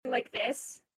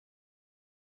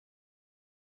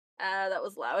That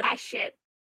was loud. Ah, shit.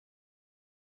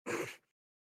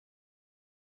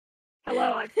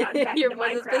 Hello, I've gotten back Your into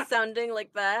voice has been Minecraft. sounding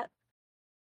like that.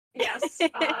 Yes.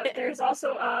 There's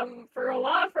also, for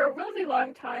a really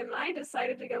long time, I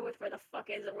decided to go with where the fuck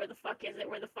is it, where the fuck is it,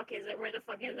 where the fuck is it, where the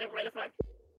fuck is it, where the fuck...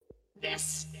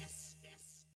 This.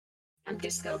 I'm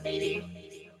disco,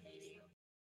 baby.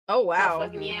 Oh, Oh, wow.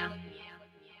 fucking yeah.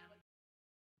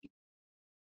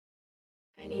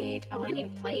 I need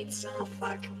plates. Oh,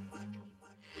 fuck.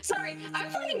 Sorry, I'm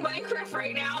playing Minecraft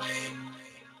right now.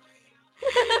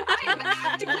 I am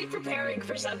actively preparing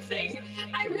for something.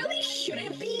 I really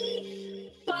shouldn't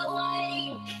be, but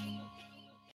like...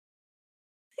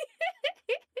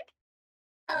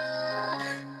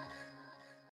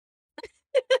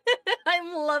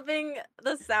 I'm loving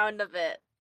the sound of it.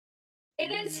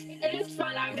 It is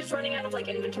fun. I'm just running out of, like,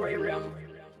 inventory room.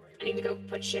 I need to go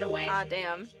put shit away. Ah,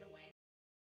 damn.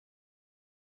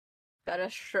 Gotta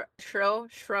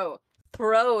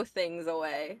throw things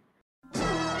away.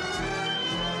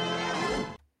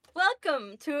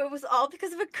 Welcome to It Was All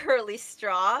Because of a Curly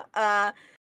Straw.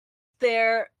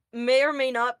 There may or may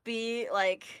not be,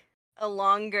 like, a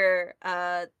longer,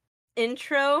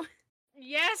 intro.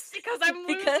 Yes, because I'm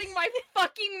losing my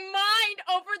fucking mind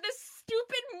over this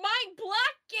stupid mind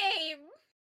block game!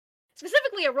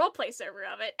 Specifically a roleplay server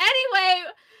of it. Anyway,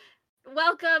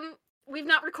 welcome. We've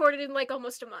not recorded in, like,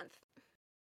 almost a month.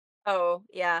 Oh,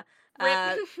 yeah.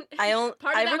 I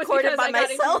that was recorded because by I got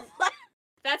myself.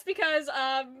 That's because,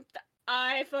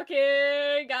 I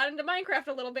fucking got into Minecraft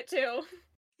a little bit too.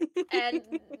 And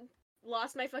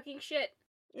lost my fucking shit.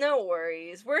 No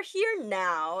worries. We're here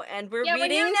now, and we're reading we're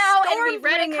here now, and we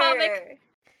read a Stormbringer. comic.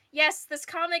 Yes, this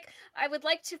comic, I would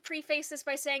like to preface this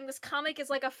by saying this comic is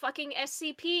like a fucking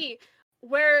SCP,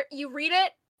 where you read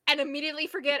it and immediately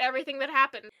forget everything that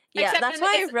happened. Yeah, that's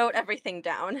why I wrote everything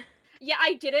down. Yeah,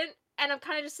 I didn't, and I'm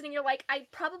kind of just sitting here like, I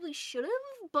probably should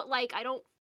have, but like, I don't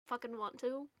fucking want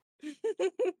to.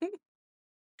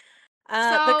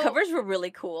 The covers were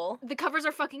really cool. The covers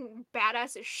are fucking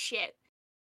badass as shit.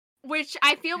 Which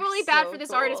I feel really bad for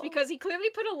this artist because he clearly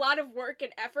put a lot of work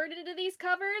and effort into these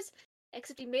covers,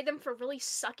 except he made them for really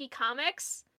sucky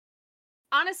comics.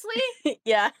 Honestly?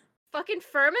 Yeah. Fucking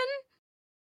Furman?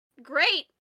 Great.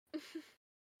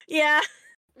 Yeah.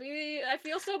 I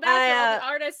feel so bad for all the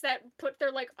artists that put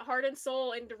their, like, heart and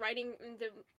soul into writing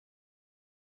into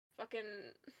fucking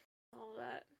all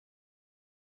that.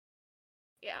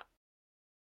 Yeah.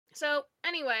 So,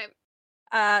 anyway.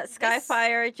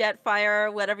 Skyfire,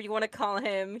 Jetfire, whatever you want to call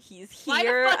him, he's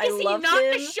here. Why the fuck is he not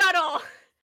him. the shuttle?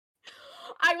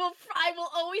 I will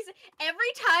always,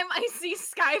 every time I see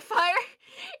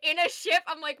Skyfire in a ship,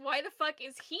 I'm like, why the fuck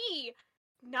is he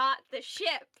not the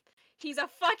ship? He's a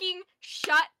fucking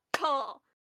shuttle.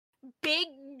 Big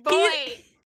boy.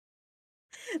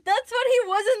 That's what he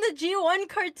was in the G1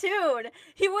 cartoon.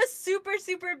 He was super,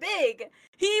 super big.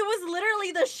 He was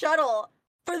literally the shuttle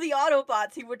for the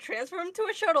Autobots. He would transform to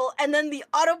a shuttle, and then the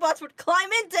Autobots would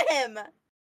climb into him.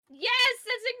 Yes,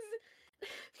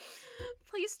 that's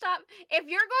Please stop. If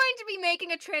you're going to be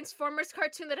making a Transformers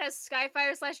cartoon that has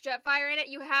Skyfire/Jetfire in it,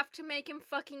 you have to make him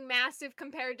fucking massive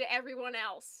compared to everyone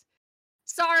else.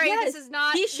 Sorry, yes, this is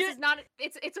not.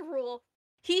 It's a rule.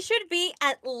 He should be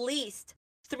at least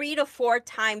 3 to 4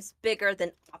 times bigger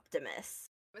than Optimus.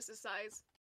 Mrs. Size.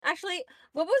 Actually,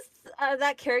 what was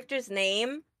that character's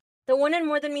name? The one in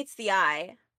More Than Meets the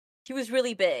Eye. He was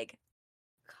really big.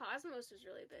 Cosmos was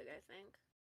really big, I think.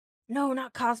 No,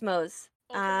 not Cosmos.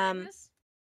 Ultra Magnus?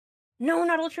 No,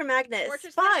 not Ultra Magnus.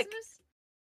 Fortress Fuck. Maximus?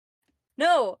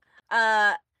 No.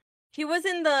 He was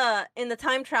in the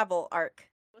time travel arc.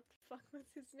 What the fuck was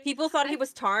his name? People thought he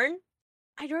was Tarn.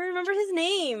 I don't remember his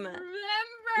name. Remember?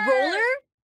 Roller?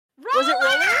 Was it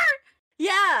Roller?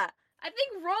 Yeah. I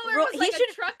think Roller was like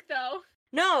a truck, though.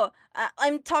 No,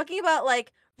 I'm talking about,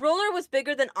 like, Roller was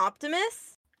bigger than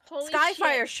Optimus. Holy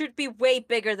Skyfire shit. should be way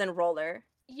bigger than Roller.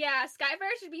 Yeah,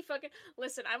 Skyfire should be fucking...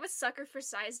 Listen, I'm a sucker for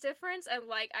size difference, and,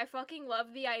 like, I fucking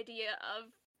love the idea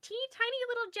of teeny tiny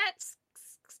little jets.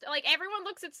 Like, everyone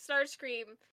looks at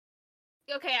Starscream.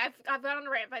 Okay, I've gone on a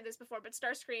rant by this before, but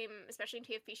Starscream, especially in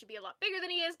TFP, should be a lot bigger than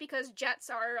he is because jets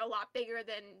are a lot bigger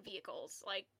than vehicles.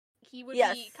 Like, he would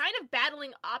be kind of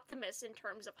battling Optimus in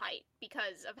terms of height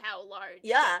because of how large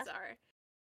jets are.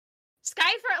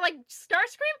 Skyfire, like,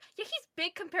 Starscream, yeah, he's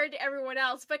big compared to everyone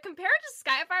else, but compared to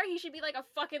Skyfire, he should be, like, a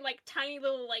fucking, like, tiny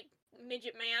little, like,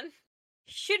 midget man.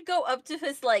 He should go up to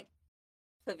his, like,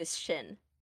 of his shin.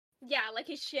 Yeah, like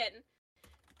his shin.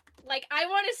 Like, I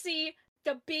want to see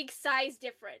the big size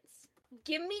difference.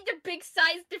 Give me the big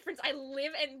size difference. I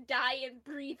live and die and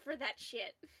breathe for that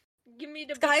shit. Give me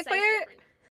the big size difference.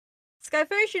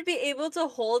 Skyfire should be able to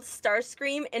hold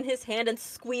Starscream in his hand and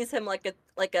squeeze him like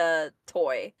a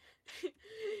toy.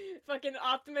 Fucking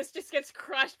Optimus just gets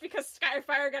crushed because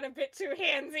Skyfire got a bit too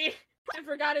handsy and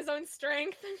forgot his own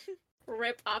strength.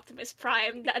 Rip Optimus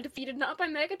Prime, defeated not by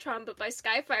Megatron but by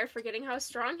Skyfire, forgetting how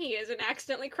strong he is and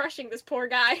accidentally crushing this poor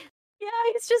guy. Yeah,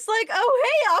 he's just like, oh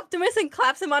hey Optimus, and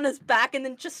claps him on his back and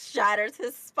then just shatters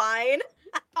his spine.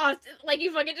 Like he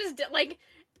fucking just like,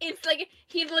 it's like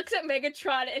he looks at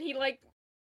Megatron and he like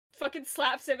fucking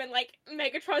slaps him and like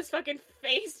Megatron's fucking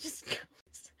face just goes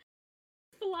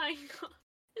flying off.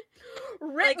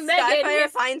 Rip Like Megan.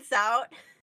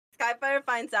 Skyfire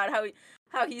finds out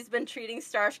how he's been treating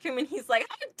Starscream, and he's like,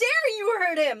 how dare you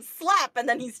hurt him! Slap! And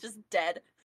then he's just dead.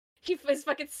 His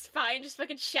fucking spine just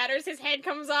fucking shatters, his head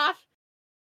comes off.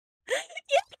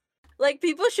 Yeah. Like,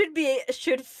 people should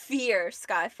fear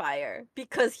Skyfire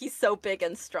because he's so big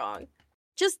and strong.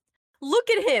 Just look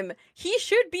at him. He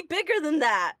should be bigger than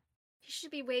that. He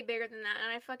should be way bigger than that,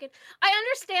 and I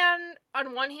understand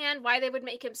on one hand why they would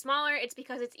make him smaller. It's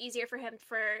because it's easier for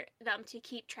them to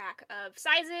keep track of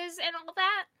sizes and all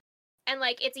that. And,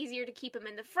 like, it's easier to keep him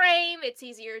in the frame, it's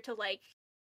easier to, like,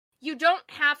 you don't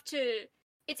have to,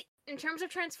 it's, in terms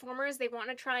of Transformers, they want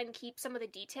to try and keep some of the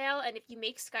detail, and if you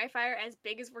make Skyfire as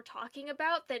big as we're talking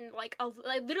about, then, like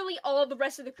literally all the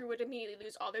rest of the crew would immediately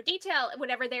lose all their detail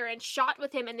whenever they're in shot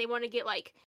with him and they want to get,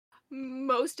 like,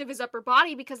 most of his upper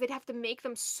body, because they'd have to make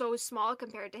them so small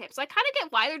compared to him. So I kind of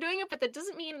get why they're doing it, but that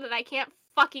doesn't mean that I can't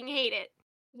fucking hate it.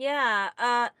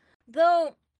 Yeah,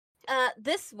 though,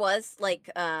 this was, like,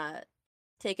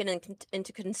 taken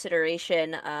into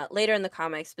consideration later in the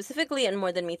comics, specifically in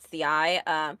More Than Meets the Eye.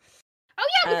 Oh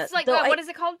yeah, it's like what is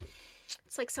it called?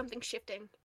 It's like something shifting.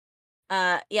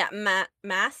 Yeah,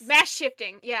 mass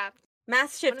shifting. Yeah,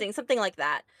 mass shifting, something like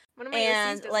that. One of my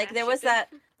and like there was that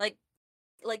like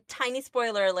tiny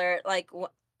spoiler alert, like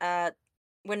when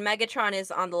Megatron is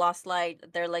on the Lost Light,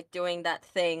 they're like doing that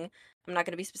thing. I'm not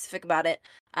going to be specific about it.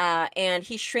 And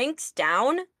he shrinks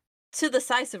down to the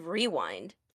size of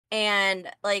Rewind. And,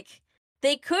 like,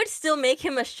 they could still make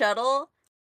him a shuttle,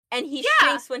 and he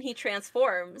shrinks when he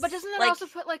transforms. But doesn't that also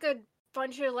put, like, a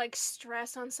bunch of, like,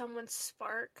 stress on someone's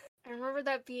spark? I remember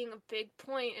that being a big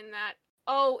point in that,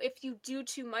 if you do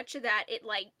too much of that, it,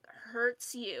 like,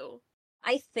 hurts you.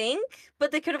 I think,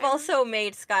 but they could have also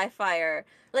made Skyfire,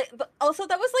 like, but also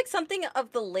that was, like, something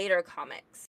of the later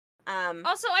comics.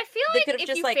 Also, I feel like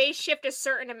if you like, phase shift a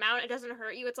certain amount, it doesn't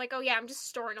hurt you. It's like, oh yeah, I'm just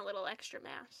storing a little extra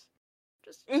mass.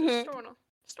 Just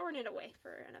storing it away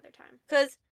for another time.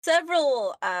 Because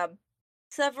several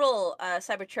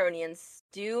Cybertronians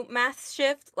do mass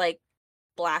shift, like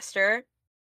Blaster,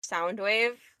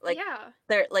 Soundwave, like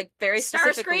they're like very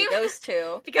specifically those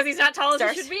two. Because he's not tall as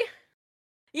he should be?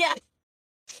 Yeah.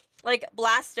 Like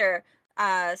Blaster,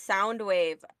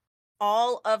 Soundwave,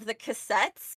 all of the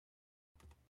cassettes.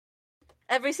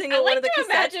 Every single one of the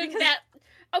cassettes. Imagine that.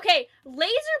 Okay,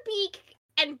 Laserbeak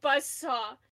and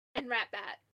Buzzsaw and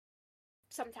Ratbat.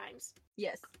 Sometimes.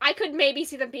 Yes. I could maybe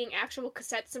see them being actual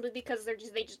cassettes simply because they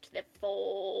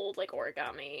fold like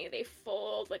origami. They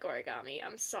fold like origami.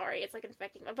 I'm sorry, it's like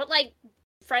infecting them. But like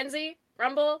Frenzy,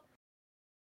 Rumble,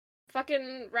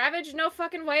 fucking Ravage, no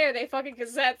fucking way are they fucking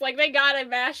cassettes. Like they got a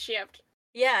mass shift.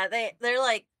 Yeah, they're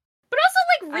like. But also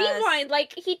like Rewind,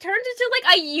 like he turns into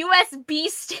like a USB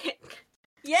stick.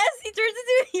 Yes, he turns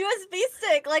into a USB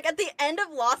stick. Like at the end of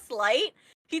Lost Light,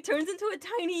 he turns into a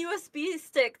tiny USB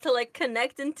stick to like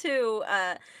connect into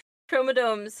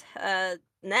Chromodome's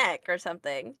neck or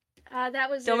something. That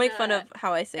was. Don't make fun of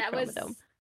how I say Chromodome.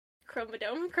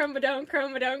 Chromodome. Shut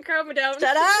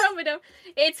up. Chromodome.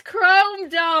 It's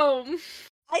Chromodome.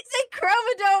 I say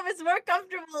Chromodome is more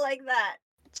comfortable like that.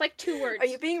 It's like 2 words. Are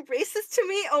you being racist to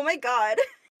me? Oh my god.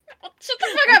 Shut the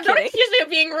fuck up! Don't accuse me of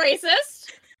being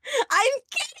racist. I'm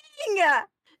kidding.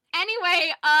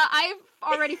 Anyway, I've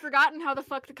already forgotten how the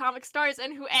fuck the comic starts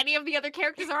and who any of the other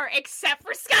characters are except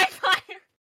for Skyfire.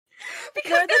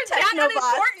 Because they're that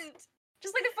unimportant.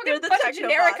 Just like a fucking bunch of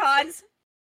Genericons.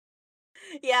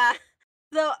 Yeah.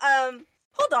 So,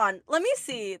 hold on. Let me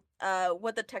see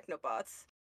what the Technobots.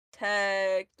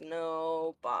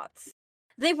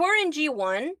 They were in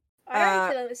G1. I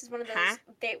already feel like this is one of those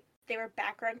they were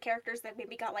background characters that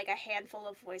maybe got like a handful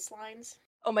of voice lines.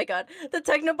 Oh my god. The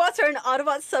Technobots are an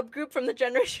Autobot subgroup from the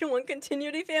Generation 1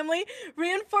 Continuity family,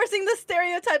 reinforcing the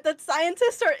stereotype that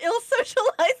scientists are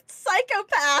ill-socialized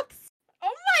psychopaths.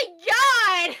 Oh my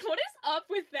god! What is up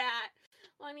with that?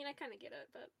 Well, I mean, I kind of get it,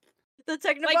 but... The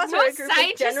Technobots are a group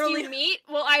scientists generally... you meet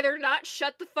will either not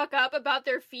shut the fuck up about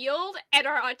their field and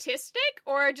are autistic,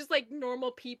 or are just, like,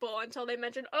 normal people until they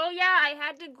mention, oh yeah, I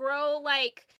had to grow,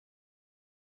 like...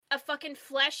 a fucking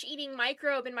flesh-eating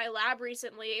microbe in my lab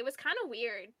recently. It was kind of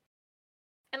weird.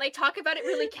 And they talk about it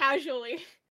really casually.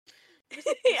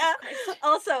 Yeah.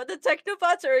 Also, the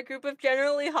Technobots are a group of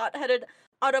generally hot-headed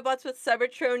Autobots with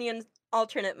Cybertronian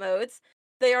alternate modes.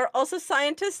 They are also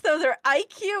scientists, though their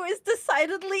IQ is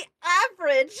decidedly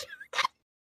average.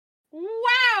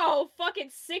 Wow! Fucking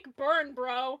sick burn,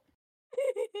 bro.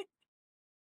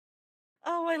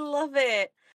 Oh, I love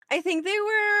it. I think they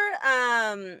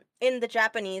were in the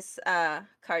Japanese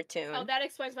cartoon. Oh, that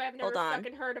explains why I've never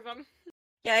fucking heard of them.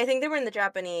 Yeah, I think they were in the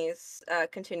Japanese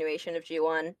continuation of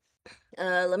G1.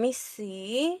 Let me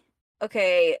see.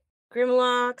 Okay,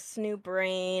 Grimlock's New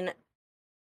Brain.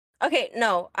 Okay,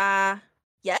 no,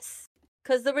 yes.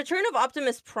 Because the Return of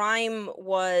Optimus Prime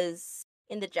was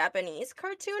in the Japanese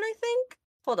cartoon, I think.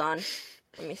 Hold on.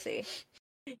 Let me see.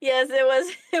 Yes,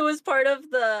 it was part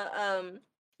of the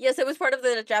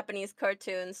Japanese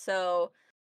cartoon. So,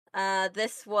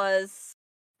 this was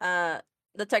the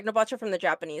Technobots are from the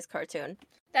Japanese cartoon.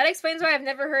 That explains why I've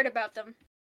never heard about them.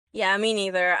 Yeah, me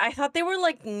neither. I thought they were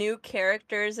like new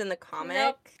characters in the comic.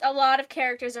 Nope. A lot of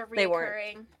characters are They weren't.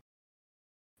 reoccurring.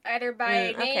 Either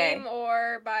by name okay.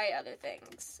 or by other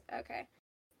things. Okay.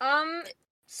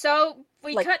 So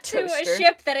we Like cut to a toaster.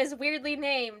 ship that is weirdly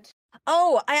named.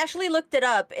 Oh, I actually looked it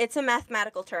up. It's a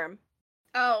mathematical term.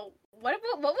 Oh, what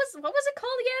was it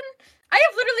called again? I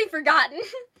have literally forgotten.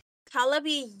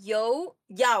 Calabi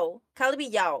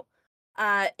Yao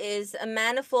is a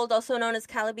manifold, also known as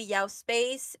Calabi Yao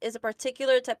space, is a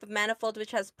particular type of manifold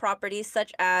which has properties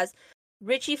such as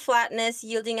Ricci flatness,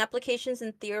 yielding applications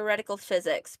in theoretical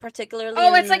physics, particularly.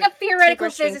 Oh, it's like a theoretical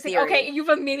superstring physics. theory. Okay, you've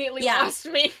immediately lost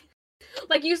me.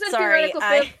 Like you said, Sorry,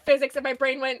 theoretical physics, and my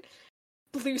brain went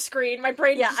blue screen. My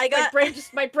brain,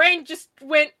 my brain just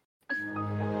went.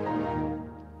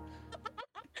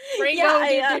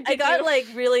 I got like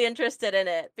really interested in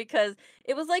it because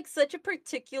it was like such a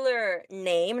particular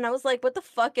name, and I was like, "What the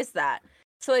fuck is that?"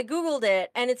 So I googled it,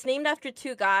 and it's named after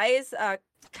two guys,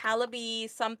 Calabi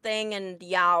something and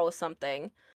Yao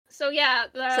something. So yeah.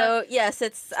 So yes,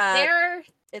 it's a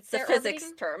physics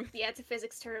orbiting? term. Yeah, it's a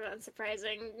physics term.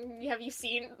 Unsurprising. Have you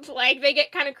seen like they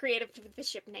get kind of creative with the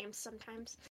ship names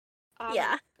sometimes?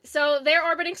 Yeah. So they're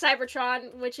orbiting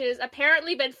Cybertron, which has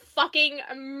apparently been fucking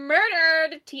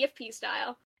murdered, TFP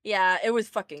style. Yeah, it was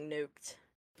fucking nuked.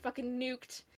 Fucking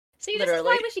nuked. See, Literally. This is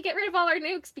why we should get rid of all our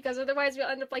nukes, because otherwise we'll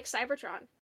end up like Cybertron.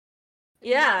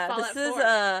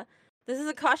 Yeah, this is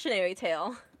a cautionary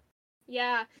tale.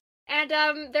 Yeah, and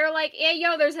they're like, "Hey,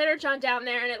 yo, there's Energon down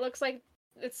there, and it looks like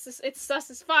it's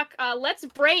sus as fuck. Let's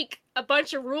break a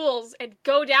bunch of rules and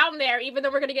go down there, even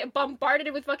though we're gonna get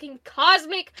bombarded with fucking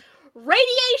cosmic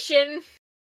radiation."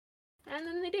 And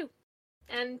then they do,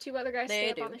 and two other guys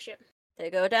stay up on the ship. They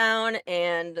go down,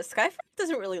 and Skyfire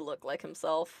doesn't really look like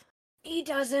himself. He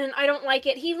doesn't. I don't like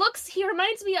it. He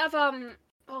reminds me of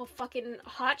fucking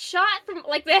Hotshot from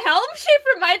like the helm shape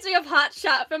reminds me of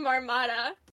Hotshot from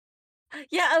Armada.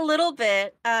 Yeah, a little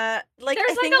bit. I think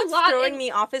what's throwing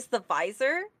me off is the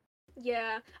visor.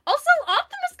 Yeah. Also,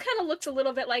 Optimus kind of looks a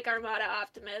little bit like Armada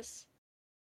Optimus.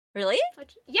 Really?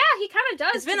 Yeah, he kind of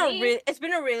does. It's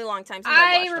been a really long time since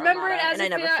I watched remember Armada, it as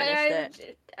and I never finished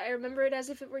it. I remember it as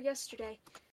if it were yesterday.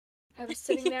 I was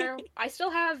sitting there. I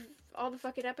still have all the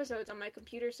fucking episodes on my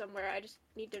computer somewhere. I just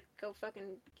need to go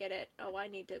fucking get it. Oh, I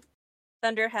need to.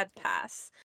 Thunderhead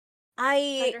Pass.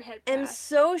 I am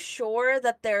so sure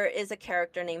that there is a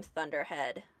character named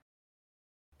Thunderhead.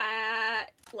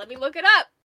 Let me look it up.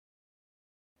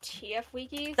 TF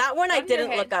Wiki. That one I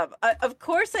didn't look up. Of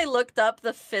course I looked up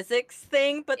the physics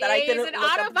thing, but that I didn't look up this name.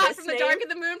 It's an Autobot from the Dark of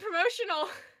the Moon promotional.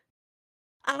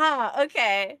 Ah,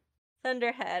 okay.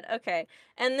 Thunderhead, okay.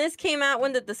 And this came out,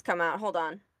 when did this come out? Hold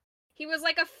on. He was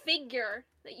like a figure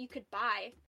that you could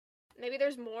buy. Maybe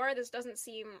there's more? This doesn't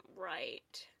seem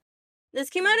right.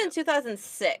 This came out in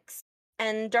 2006,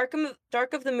 and Dark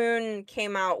of the Moon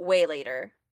came out way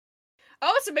later.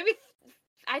 Oh, so maybe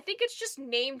I think it's just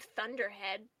named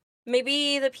Thunderhead.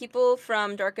 Maybe the people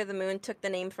from Dark of the Moon took the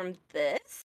name from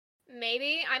this?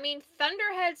 Maybe. I mean,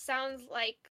 Thunderhead sounds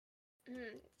like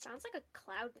a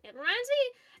cloud. It reminds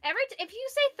me if you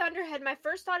say Thunderhead, my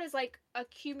first thought is like a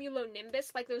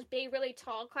cumulonimbus, like those big, really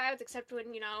tall clouds. Except when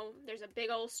there's a big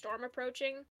old storm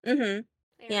approaching. Mm-hmm.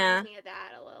 It reminds me of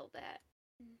that a little bit.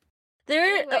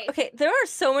 There are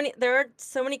so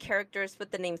many characters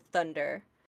with the name Thunder,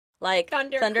 like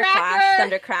Thundercracker,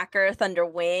 Thundercracker,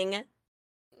 Thunderwing.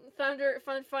 Fun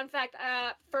fact.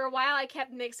 For a while I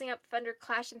kept mixing up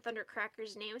Thunderclash and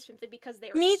Thundercracker's names simply because they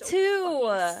were Me so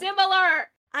too. similar.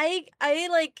 I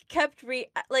like kept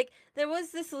like there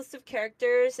was this list of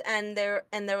characters and there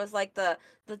was like the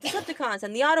Decepticons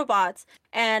and the Autobots,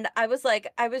 and I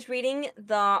was reading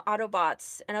the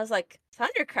Autobots and I was like,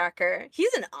 Thundercracker,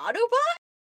 he's an Autobot?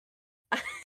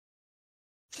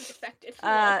 He's affected.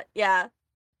 Yeah.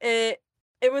 It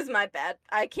was my bad.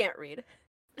 I can't read.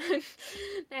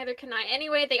 Neither can I.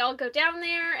 Anyway, they all go down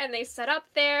there and they set up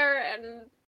there, and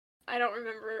I don't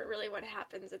remember really what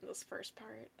happens in this first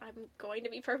part. I'm going to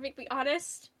be perfectly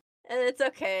honest. It's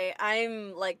okay.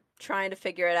 I'm like trying to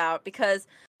figure it out because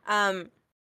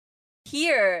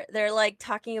here they're like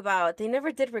talking about they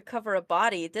never did recover a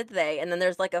body, did they? And then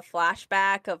there's like a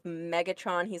flashback of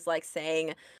Megatron. He's like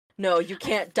saying, "No, you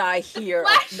can't die here,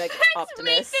 Optimus." Make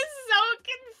this so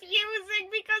confusing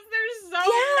because there's so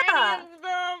many of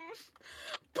them.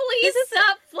 Please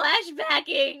stop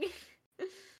flashbacking.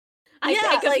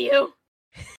 I beg of you.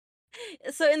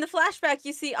 So in the flashback,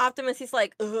 you see Optimus. He's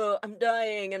like, "Ugh, I'm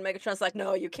dying," and Megatron's like,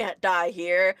 "No, you can't die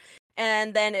here."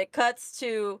 And then it cuts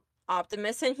to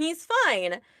Optimus, and he's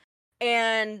fine.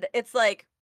 And it's like,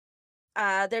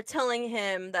 they're telling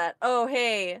him that, "Oh,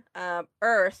 hey,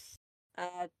 Earth,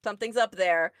 something's up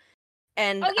there."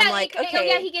 And I'm like,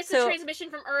 okay. He gets the transmission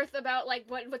from Earth about like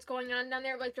what's going on down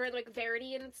there, like during like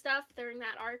Verity and stuff during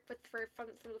that arc, but from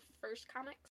the first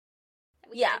comics that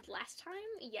we did last time.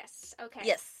 Yes. Okay.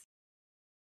 Yes.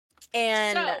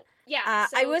 And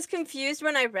I was confused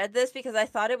when I read this because I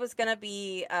thought it was gonna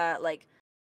be like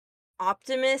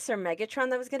Optimus or Megatron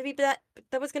that was gonna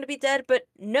be dead, but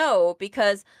no,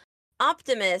 because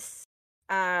Optimus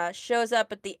shows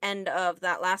up at the end of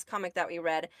that last comic that we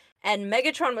read, and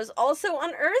Megatron was also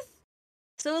on Earth.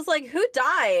 So it was like, who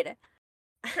died?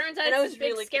 Turns out it's a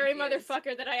big really scary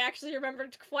motherfucker that I actually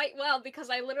remembered quite well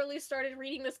because I literally started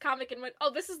reading this comic and went,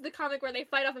 "Oh, this is the comic where they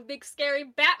fight off a big scary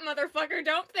bat motherfucker,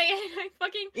 don't they?" And I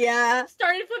fucking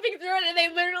started flipping through it, and they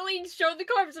literally showed the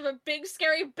corpse of a big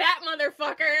scary bat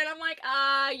motherfucker, and I'm like,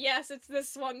 yes, it's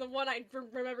this one, the one I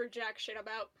remember jack shit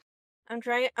about. I'm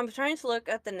trying to look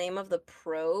at the name of the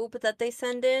probe that they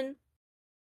send in.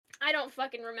 I don't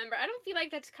fucking remember. I don't feel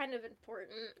like that's kind of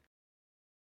important.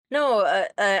 No,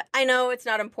 I know it's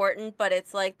not important, but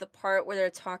it's like the part where they're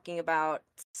talking about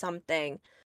something.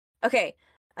 Okay,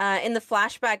 in the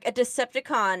flashback, a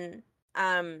Decepticon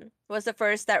was the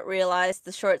first that realized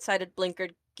the short-sighted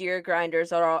blinkered gear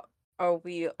grinders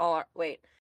wait.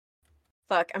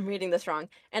 Fuck, I'm reading this wrong.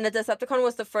 And the Decepticon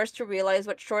was the first to realize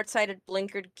what short-sighted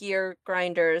blinkered gear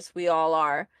grinders we all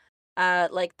are.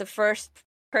 Like the first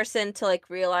person to like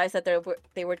realize that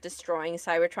they were destroying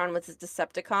Cybertron was a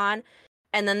Decepticon.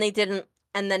 And then they didn't,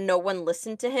 and then no one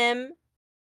listened to him,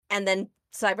 and then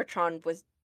Cybertron was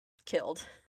killed,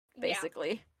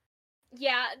 basically.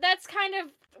 Yeah, that's kind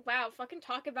of, wow, fucking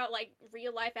talk about, like,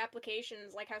 real-life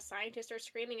applications, like how scientists are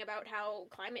screaming about how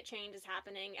climate change is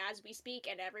happening as we speak,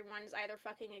 and everyone's either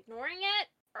fucking ignoring it,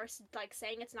 or, like,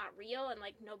 saying it's not real, and,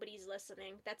 like, nobody's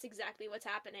listening. That's exactly what's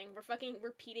happening. We're fucking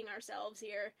repeating ourselves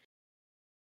here.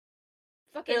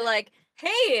 They're like,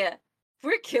 hey,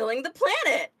 we're killing the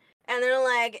planet! And they're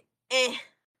like,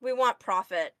 we want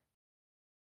profit.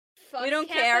 Fuck we don't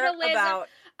care about...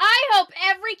 I hope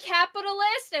every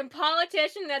capitalist and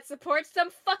politician that supports them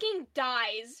fucking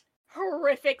dies.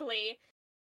 Horrifically.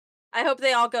 I hope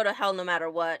they all go to hell no matter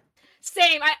what.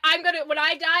 Same. When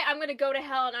I die, I'm gonna go to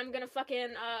hell and I'm gonna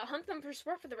fucking, hunt them for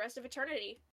sport for the rest of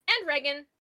eternity. And Reagan.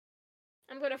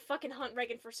 I'm gonna fucking hunt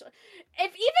Reagan for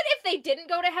even if they didn't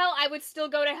go to hell, I would still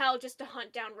go to hell just to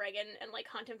hunt down Reagan and like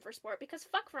hunt him for sport because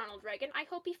fuck Ronald Reagan. I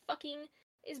hope he fucking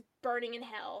is burning in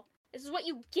hell. This is what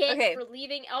you get for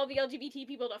leaving all the LGBT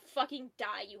people to fucking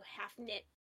die, you half-knit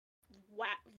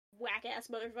whack ass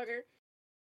motherfucker.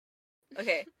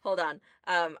 Okay, hold on.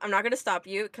 I'm not gonna stop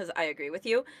you because I agree with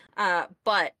you.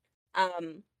 But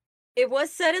it was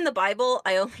said in the Bible,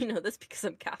 I only know this because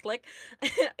I'm Catholic.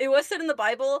 It was said in the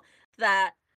Bible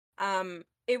that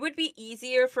it would be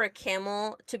easier for a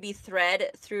camel to be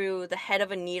thread through the head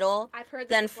of a needle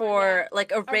than for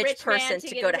like a rich person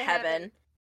to go to heaven.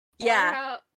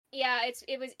 Yeah.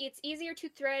 It's easier to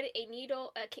thread a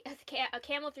needle, a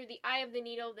camel through the eye of the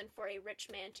needle than for a rich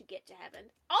man to get to heaven.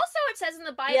 Also, it says in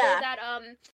the Bible that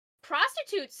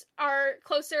prostitutes are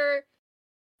closer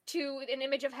to an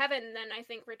image of heaven than I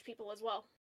think rich people as well.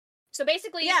 So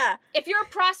basically, if you're a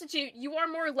prostitute, you are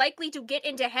more likely to get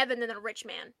into heaven than a rich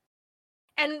man.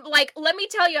 And like, let me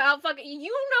tell you how fucking you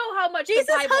know how much Jesus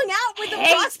the Bible hung out with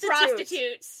the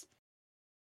prostitutes.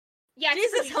 Yeah,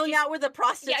 Jesus hung out with a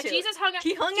prostitute. Yeah, Jesus hung out.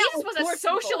 Jesus was a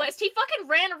socialist. He fucking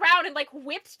ran around and like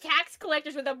whipped tax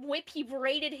collectors with a whip he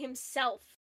braided himself.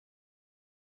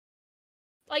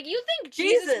 Like, you think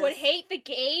Jesus would Jesus. hate the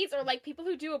gays or, like, people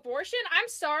who do abortion? I'm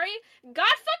sorry. God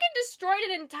fucking destroyed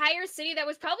an entire city that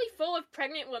was probably full of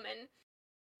pregnant women.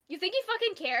 You think he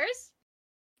fucking cares?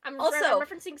 I'm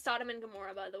referencing Sodom and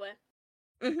Gomorrah, by the way.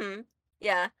 Mm-hmm.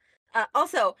 Yeah.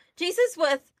 Also, Jesus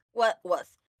was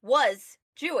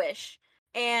Jewish,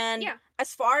 and Yeah.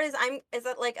 as far as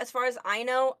I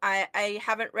know, I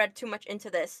haven't read too much into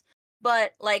this,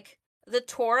 but like the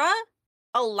Torah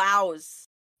allows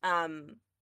abortion.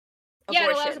 Yeah,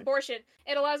 it allows abortion.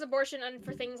 It allows abortion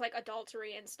for things like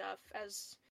adultery and stuff.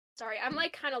 Sorry, I'm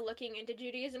like kind of looking into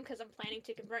Judaism because I'm planning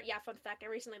to convert. Yeah, fun fact, I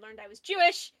recently learned I was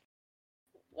Jewish.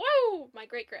 Whoa! My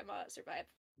great grandma survived.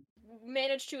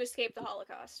 Managed to escape the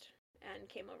Holocaust and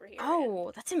came over here.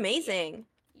 Oh, that's amazing.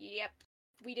 Yep.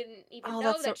 We didn't even Oh,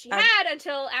 know that's that so- she had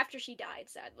until after she died,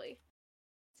 sadly.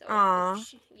 So, Aw.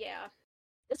 yeah.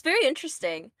 It's very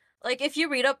interesting. Like, if you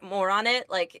read up more on it,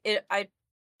 I'd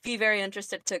be very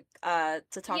interested to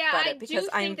talk Yeah, about I it because do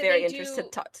I'm think that very they interested do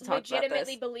to talk about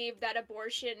legitimately this. believe that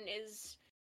abortion is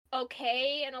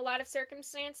okay in a lot of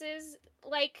circumstances.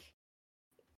 Like,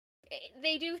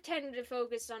 they do tend to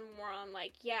focus on more on,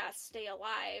 like, yeah, stay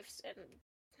alive, and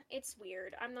it's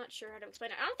weird. I'm not sure how to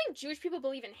explain it. I don't think Jewish people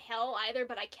believe in hell either,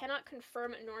 but I cannot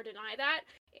confirm nor deny that.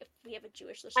 If we have a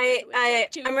Jewish listener who would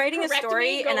like to I'm writing a correct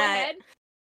story, me, go ahead.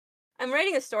 I'm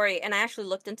writing a story, and I actually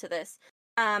looked into this.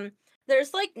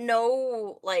 There's like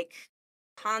no like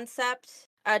concept,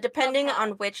 depending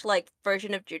on which like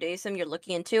version of Judaism you're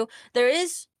looking into. There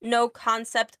is no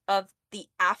concept of the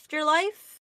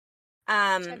afterlife.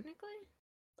 Technically,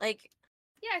 like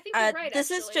yeah, I think you're right.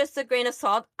 this actually. is just a grain of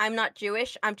salt. I'm not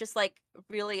Jewish. I'm just like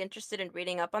really interested in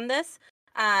reading up on this.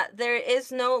 There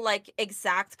is no like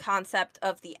exact concept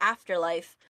of the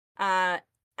afterlife.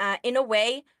 In a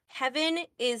way, heaven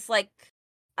is like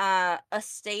a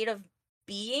state of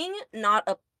being, not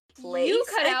a place. You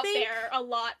cut I out think. there a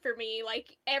lot for me.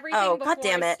 Like everything before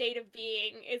a state of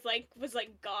being is was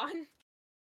gone.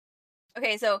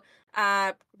 Okay, so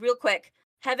real quick.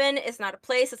 Heaven is not a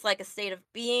place, it's like a state of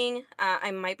being. I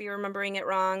might be remembering it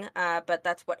wrong, but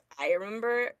that's what I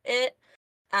remember it.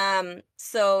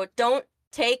 So don't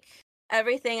take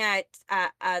everything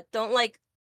don't like,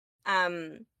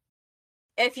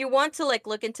 if you want to like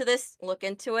look into this, look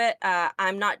into it.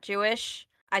 I'm not Jewish.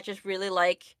 I just really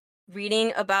like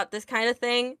reading about this kind of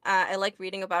thing. I like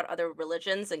reading about other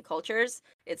religions and cultures.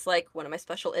 It's like one of my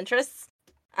special interests.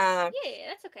 Yeah,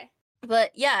 that's okay.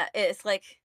 But yeah, it's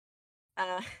like,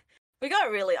 we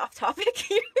got really off topic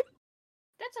here.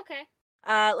 That's okay.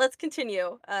 Let's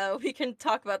continue. We can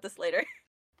talk about this later.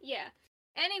 Yeah.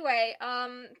 Anyway,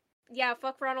 yeah,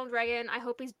 fuck Ronald Reagan. I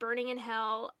hope he's burning in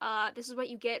hell. This is what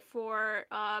you get for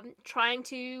trying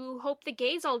to hope the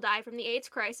gays all die from the AIDS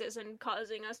crisis and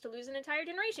causing us to lose an entire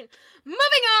generation. Moving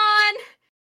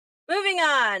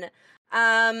on.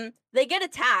 They get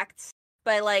attacked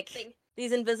by like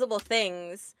these invisible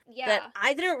things that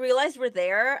I didn't realize were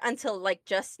there until like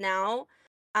just now.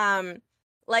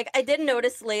 Like I did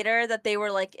notice later that they were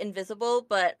like invisible,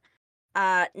 but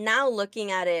now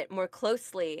looking at it more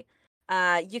closely,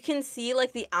 you can see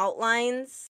like the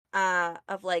outlines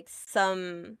of like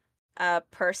some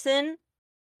person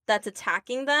that's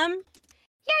attacking them.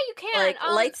 Yeah, you can.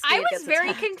 Like, I was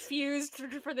very confused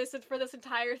for this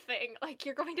entire thing. Like,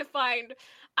 you're going to find.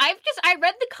 I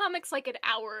read the comics like an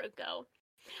hour ago.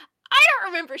 I don't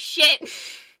remember shit.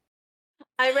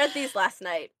 I read these last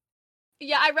night.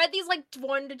 Yeah, I read these like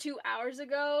 1 to 2 hours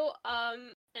ago.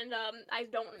 And I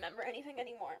don't remember anything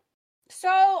anymore.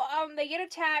 So, they get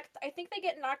attacked. I think they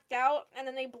get knocked out, and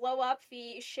then they blow up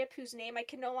the ship whose name I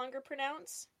can no longer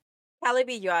pronounce.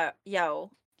 Calibi Yao. Yeah,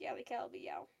 the Calibi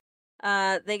Yao.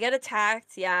 They get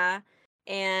attacked, yeah.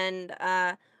 And,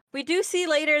 we do see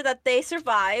later that they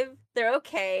survive. They're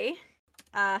okay.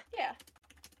 Yeah.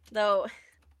 Though,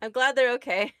 I'm glad they're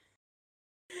okay.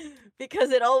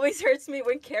 Because it always hurts me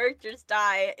when characters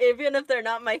die. Even if they're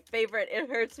not my favorite, it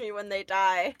hurts me when they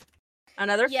die.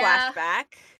 Another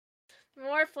flashback.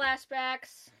 More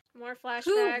flashbacks.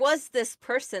 Who was this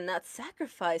person that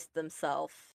sacrificed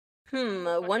themselves?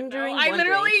 Wondering. I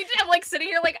literally am like sitting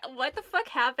here like, what the fuck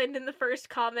happened in the first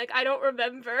comic? I don't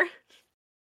remember.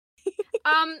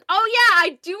 Oh yeah,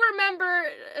 I do remember.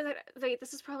 Wait,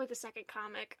 this is probably the second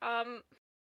comic.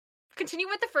 Continue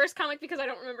with the first comic because I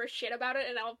don't remember shit about it,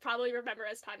 and I'll probably remember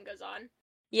as time goes on.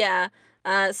 Yeah.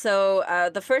 So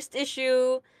the first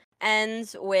issue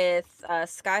ends with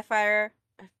Jetfire.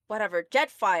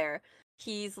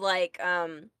 He's like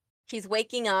he's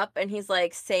waking up and he's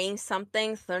like saying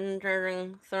something,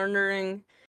 thundering,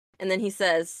 and then he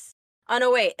says, "Oh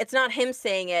no, wait, it's not him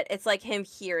saying it. It's like him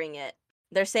hearing it.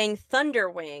 They're saying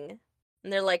Thunderwing,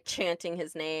 And they're like chanting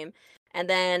his name. And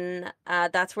then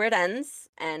that's where it ends.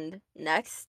 And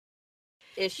next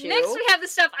issue. Next we have the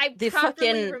stuff I the properly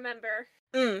fucking- remember.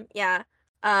 Yeah.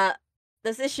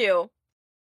 This issue.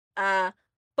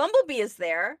 Bumblebee is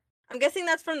there. I'm guessing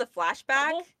that's from the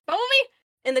flashback. Bumblebee?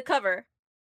 In the cover.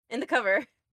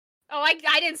 Oh, I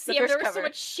didn't see him. first There was so cover.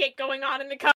 much shit going on in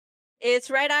the cover. It's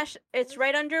right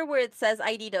under where it says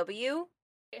IDW.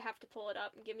 I have to pull it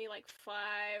up and give me like 5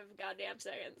 goddamn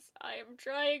seconds. I am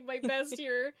trying my best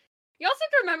here. You also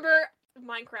have to remember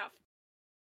Minecraft.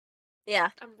 Yeah.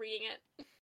 I'm reading it.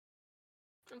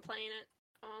 I'm playing it.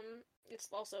 It's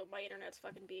also my internet's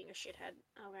fucking being a shithead.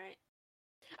 Alright.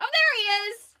 Oh, there he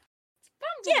is! It's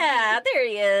Bumblebee! Yeah, there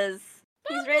he is.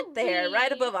 He's right there, right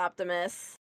Bumblebee! above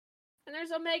Optimus. And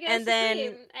there's Omega And Supreme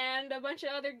then- and a bunch of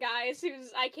other guys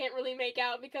whose I can't really make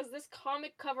out because this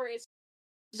comic cover is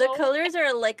The so... colors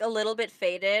are like a little bit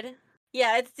faded.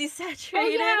 Yeah, it's desaturated. Oh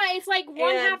yeah, it's like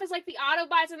one and- half is like the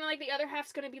Autobots and then like the other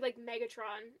half's gonna be like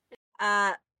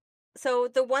Megatron. So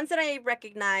the ones that I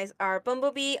recognize are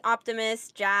Bumblebee, Optimus,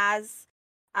 Jazz,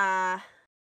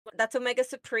 that's Omega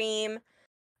Supreme,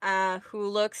 who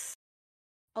looks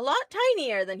a lot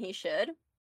tinier than he should.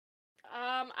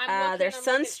 There's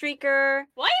Sunstreaker.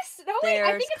 Why is no wait? I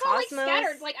there's think it's all like Cosmos.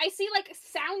 scattered. Like I see like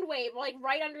Soundwave like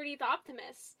right underneath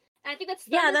Optimus, and I think that's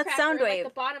Yeah, that's Thundercracker in, like, Soundwave. the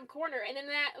bottom corner, and then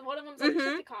that one of them's like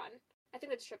Mhm. Trypticon. I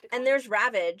think that's Trypticon. And there's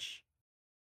Ravage.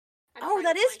 I'm Oh, trying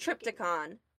that to is find fucking-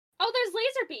 Trypticon. Oh, there's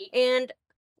Laserbeak. And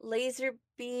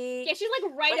Laserbeak. Yeah, she's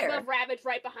like right Where? above Ravage,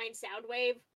 right behind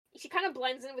Soundwave. She kind of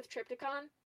blends in with Trypticon.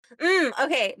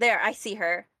 Okay, there, I see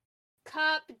her.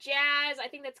 Cup, Jazz, I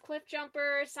think that's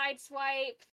Cliffjumper,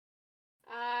 Sideswipe,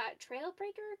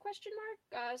 Trailbreaker, question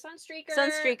mark? Sunstreaker.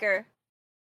 Sunstreaker.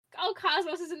 Oh,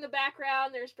 Cosmos is in the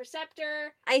background, there's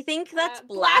Perceptor. I think that's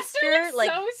Blaster Blaster. looks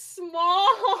Like, so small!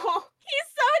 he's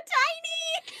so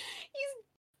tiny! He's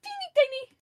teeny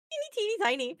tiny. Teeny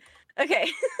tiny.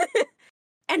 Okay.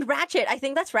 And Ratchet, I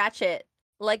think that's Ratchet.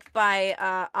 Like by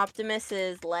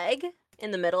Optimus's leg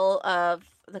in the middle of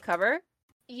the cover.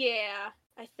 Yeah,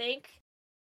 I think.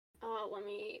 Let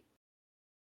me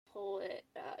pull it.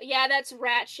 Yeah, that's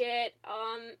Ratchet.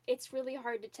 It's really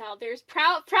hard to tell. There's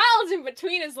Prowl's in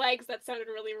between his legs. That sounded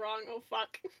really wrong. Oh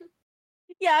fuck.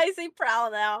 Yeah, I see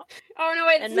Prowl now. Oh no,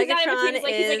 it's And he's not in between Megatron his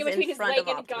legs. He's like in is between in his front leg of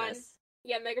and a gun. Optimus.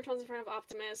 Yeah, Megatron's in front of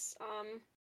Optimus.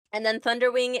 And then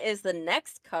Thunderwing is the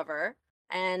next cover.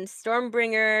 And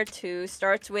Stormbringer 2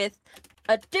 starts with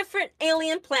a different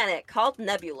alien planet called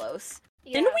Nebulos.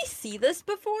 Yeah. Didn't we see this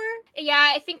before?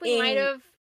 Yeah, I think we in- might have.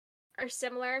 Are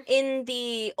similar. In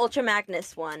the Ultra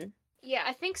Magnus one. Yeah,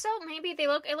 I think so. Maybe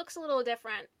it looks a little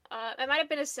different. It might have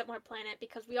been a similar planet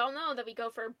because we all know that we go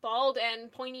for bald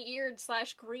and pointy-eared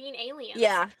 / green aliens.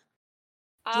 Yeah.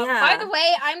 By Yeah. the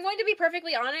way, I'm going to be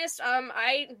perfectly honest.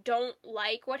 I don't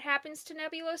like what happens to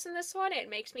Nebulos in this one. It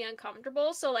makes me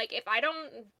uncomfortable. So like, if I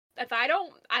don't,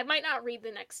 I might not read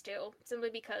the next 2 simply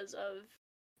because of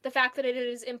the fact that it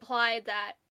is implied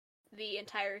that the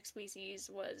entire species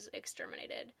was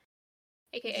exterminated,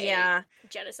 aka Yeah.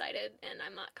 genocided, and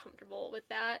I'm not comfortable with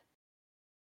that.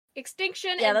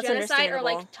 Extinction Yeah, and that's genocide are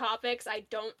like understandable. topics I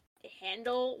don't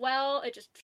handle well. It just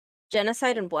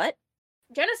Genocide and what?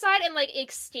 genocide and like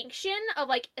extinction of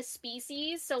like a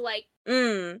species, so like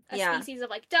a Yeah. species of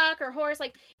like duck or horse,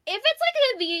 like if it's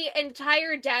like the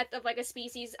entire death of like a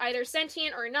species, either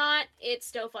sentient or not, it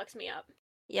still fucks me up.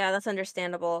 Yeah, that's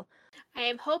understandable. I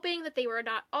am hoping that they were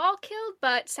not all killed,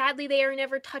 but sadly they are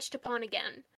never touched upon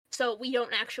again, so we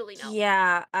don't actually know.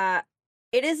 Yeah,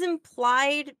 it is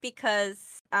implied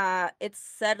because it's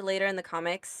said later in the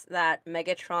comics that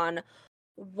Megatron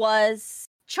was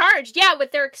Charged, yeah,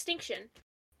 with their extinction,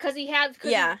 because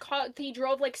Yeah. he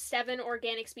drove like 7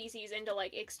 organic species into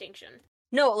like extinction.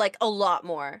 no, like a lot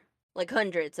more, like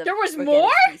hundreds of. There was organic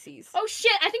more? species. Oh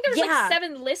shit! I think there was Yeah. like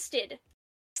 7 listed.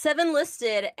 7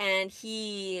 listed, and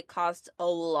he caused a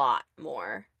lot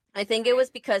more. I think it was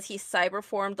because he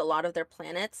cyberformed a lot of their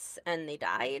planets, and they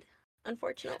died,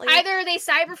 unfortunately. Either they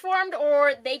cyberformed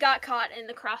or they got caught in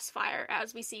the crossfire,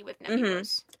 as we see with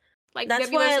Nebulos. Like That's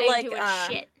Nebulos why, ain't like, doing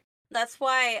shit. That's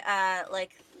why,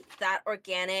 like, that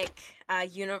organic,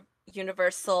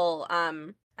 universal,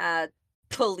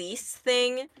 police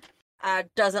thing,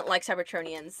 doesn't like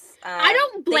Cybertronians. I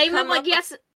don't they blame them. come Like, up-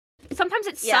 yes, sometimes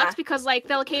it sucks Yeah. because like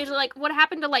they'll occasionally like what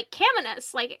happened to like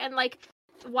Caminus, like and like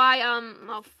why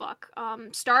oh fuck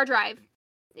Star Drive.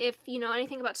 If you know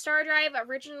anything about Star Drive,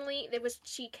 originally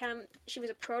she was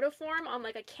a protoform on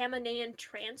like a Kaminoan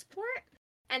transport,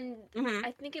 and Mhm.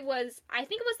 I think it was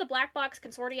the Black Box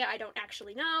Consortia. I don't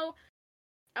actually know.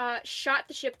 shot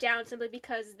the ship down simply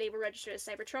because they were registered as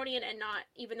Cybertronian and not,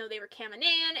 even though they were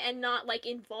Kaminan and not, like,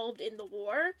 involved in the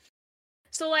war.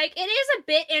 So, like, it is a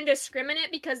bit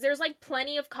indiscriminate because there's, like,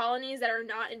 plenty of colonies that are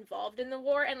not involved in the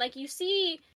war, and, like, you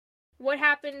see what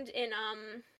happened in,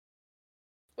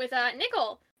 with,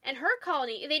 Nickel and her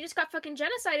colony. They just got fucking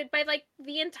genocided by, like,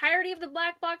 the entirety of the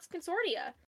Black Box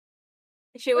Consortia.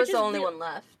 She was the only one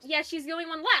left. Yeah, she's the only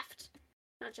one left.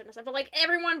 Not genocide, but, like,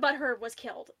 everyone but her was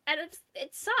killed. And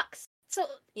it sucks. So,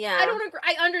 Yeah. I don't agree.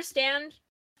 I understand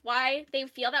why they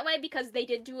feel that way, because they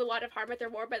did do a lot of harm at their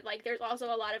war, but, like, there's also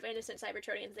a lot of innocent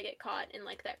Cybertronians that get caught in,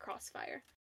 like, that crossfire.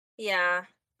 Yeah.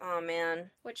 Oh,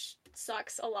 man. Which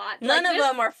sucks a lot. None like, of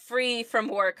them are free from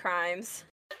war crimes.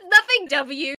 Nothing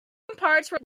W.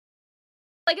 Parts where,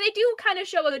 like, they do kind of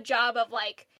show a good job of,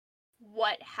 like,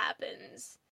 what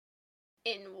happens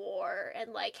in war,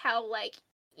 and, like, how, like,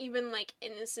 even, like,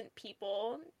 innocent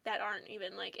people that aren't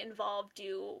even, like, involved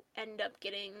do end up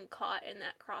getting caught in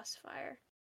that crossfire.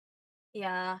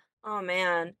 Yeah. Oh,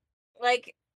 man.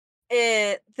 Like,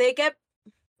 they get,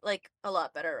 like, a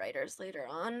lot better writers later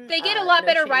on. They get a lot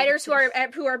better writers who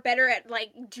are better at,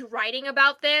 like, writing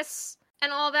about this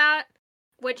and all that,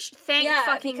 which, thank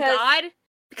fucking God,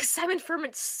 because Simon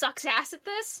Furman sucks ass at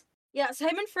this. Yeah,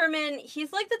 Simon Furman,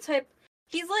 he's, like,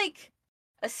 he's, like,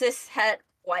 a cis-het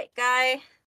white guy,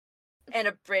 and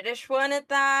a British one at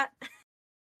that.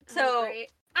 So,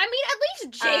 great. I mean, at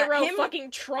least J-Ro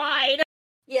fucking tried.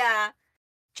 Yeah.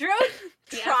 J-Ro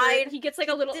tried. He gets, like,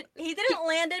 a little... He didn't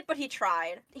land it, but he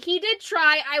tried. He did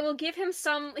try. I will give him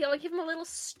a little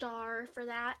star for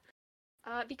that.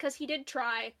 Because he did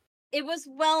try. It was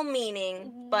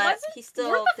well-meaning, but he still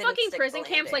Were the didn't fucking stick prison the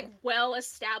camps, like, landing. well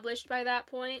established by that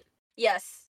point?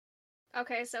 Yes.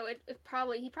 Okay, so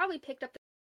he probably picked up the...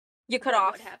 You cut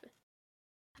off. What happened?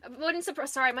 Wouldn't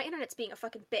surprise... Sorry, my internet's being a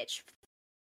fucking bitch.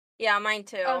 Yeah, mine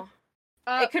too. Oh.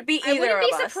 It could be either I wouldn't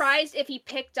be of us. surprised if he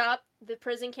picked up the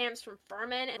prison camps from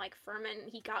Furman, and, like, Furman,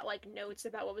 he got, like, notes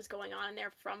about what was going on in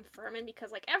there from Furman,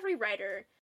 because, like, every writer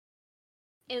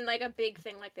in, like, a big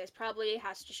thing like this probably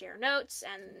has to share notes,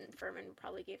 and Furman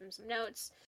probably gave him some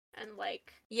notes, and,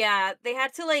 like... Yeah, they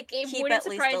had to, like, keep at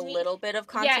least a little bit of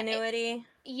continuity.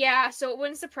 Yeah, so it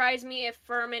wouldn't surprise me if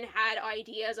Furman had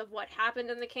ideas of what happened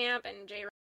in the camp, and J.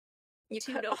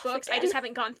 Two notebooks. I just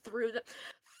haven't gone through the...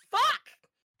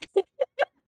 Fuck!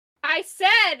 I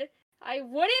said I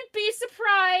wouldn't be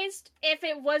surprised if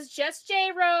it was just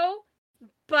J-Ro,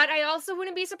 but I also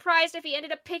wouldn't be surprised if he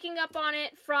ended up picking up on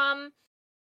it from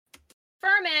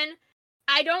Furman.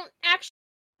 I don't actually...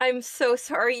 I'm so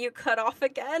sorry you cut off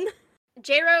again.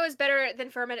 J-Ro is better than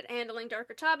Furman at handling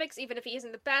darker topics. Even if he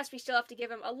isn't the best, we still have to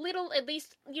give him a little, at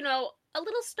least, you know, a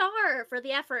little star for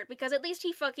the effort, because at least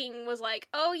he fucking was like,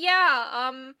 oh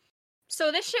yeah, so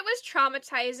this shit was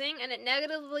traumatizing, and it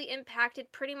negatively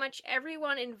impacted pretty much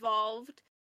everyone involved,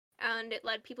 and it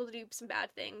led people to do some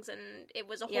bad things, and it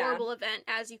was a horrible event,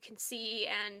 as you can see,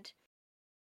 and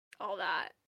all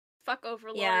that. Fuck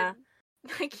Overlord. Yeah.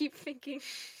 I keep thinking.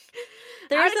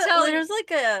 There's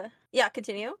like a... Yeah,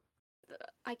 continue.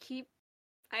 I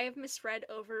have misread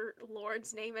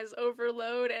Overlord's name as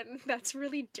Overload, and that's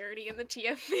really dirty in the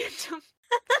TF fandom.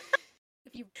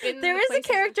 If you've been there is a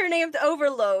character named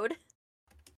Overload.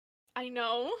 I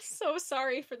know. So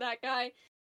sorry for that guy.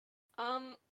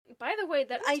 By the way,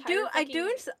 that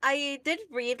I did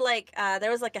read, like, there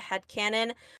was, like, a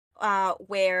headcanon,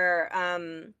 where,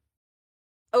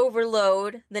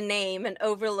 Overload, the name, and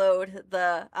Overload,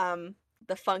 the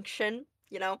function,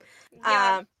 you know,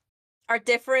 are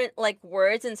different, like,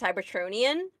 words in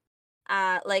Cybertronian.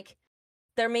 Like,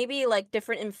 there may be, like,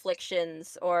 different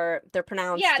inflections, or they're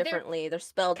pronounced differently, they're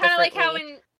spelled differently. Kind of like how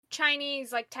in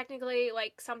Chinese, like, technically,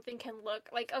 like, something can look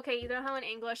like, okay, you know how in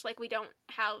English, like, we don't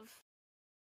have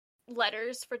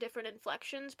letters for different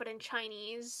inflections, but in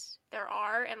Chinese there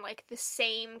are, and, like, the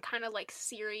same kind of, like,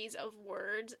 series of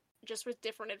words just with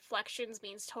different inflections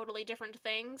means totally different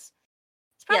things.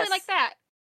 It's probably like that.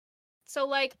 So,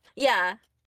 like, yeah,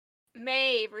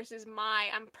 May versus my,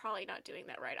 I'm probably not doing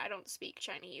that right. I don't speak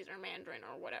Chinese or Mandarin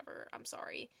or whatever. I'm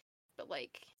sorry. But,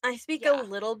 like, I speak a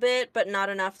little bit, but not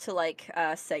enough to, like,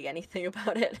 say anything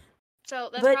about it. So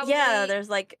that's but probably... yeah, there's,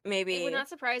 like, maybe... It would not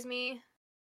surprise me,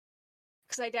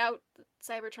 because I doubt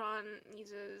Cybertron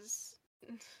uses...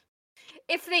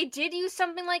 If they did use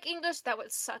something like English, that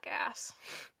would suck ass.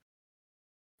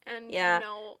 And, you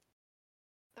know,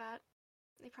 that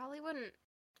they probably wouldn't.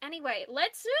 Anyway,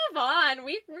 let's move on.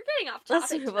 We're getting off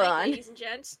topic tonight, ladies and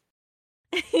gents.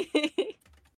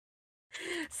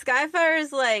 Skyfire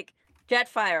is like,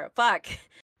 Jetfire, fuck.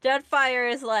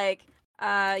 Jetfire is like,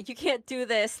 you can't do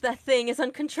this, that thing is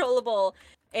uncontrollable.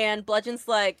 And Bludgeon's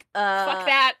like, Fuck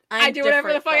that. I I'm do whatever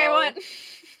the different, fuck I though. want.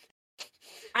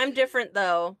 I'm different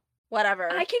though.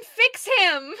 Whatever. I can fix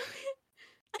him.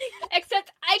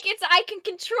 Except I can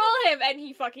control him, and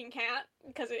he fucking can't,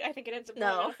 because I think it ends up going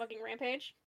on a fucking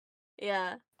rampage.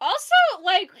 Yeah. Also,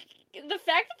 like, the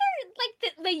fact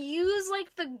that they use,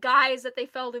 like, the guys that they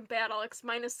felled in battle, like,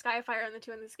 minus Skyfire and the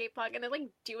two in the skate park, and they're, like,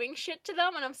 doing shit to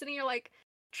them, and I'm sitting here, like,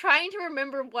 trying to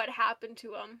remember what happened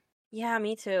to them. Yeah,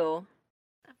 me too.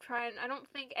 I'm trying. I don't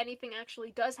think anything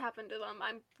actually does happen to them.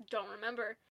 I don't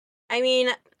remember. I mean,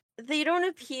 they don't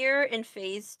appear in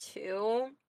phase 2,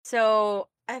 so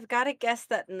I've got to guess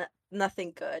that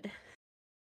nothing good.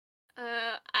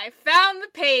 I found the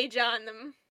page on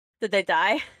them. Did they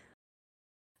die?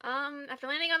 After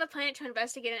landing on the planet to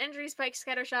investigate an injury, Spike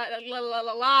scattershot, la la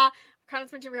la la.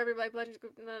 Confidence recovered by Bludgeon's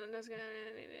group. No,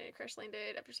 crash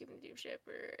landed after receiving the doom ship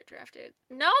or drafted.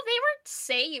 No, they were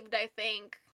saved, I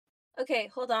think. Okay,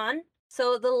 hold on.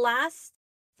 So the last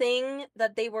thing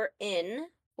that they were in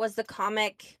was the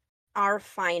comic Our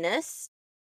Finest,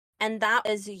 and that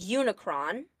is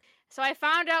Unicron. So I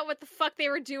found out what the fuck they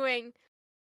were doing.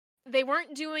 They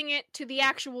weren't doing it to the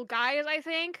actual guys, I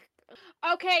think.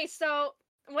 Okay, so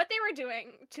what they were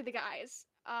doing to the guys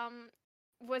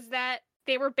was that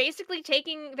they were basically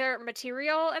taking their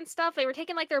material and stuff. They were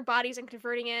taking, like, their bodies and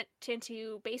converting it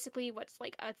into basically what's,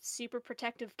 like, a super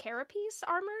protective carapace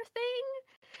armor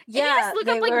thing. Yeah, if you just look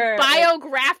up, like,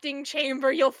 biografting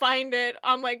chamber, you'll find it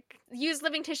on, like, use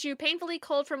living tissue, painfully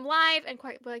cold from live and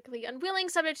quite likely unwilling,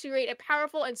 subject to create a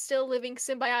powerful and still living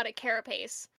symbiotic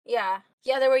carapace. Yeah,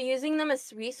 they were using them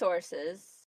as resources.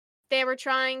 They were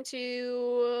trying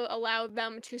to allow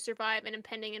them to survive an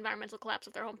impending environmental collapse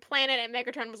of their home planet, and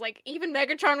Megatron was like, even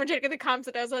Megatron rejected the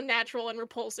concept as unnatural and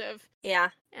repulsive.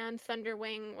 Yeah. And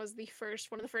Thunderwing was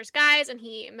one of the first guys, and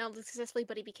he melded successfully,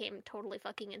 but he became totally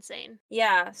fucking insane.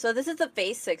 Yeah, so this is the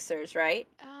Phase Sixers, right?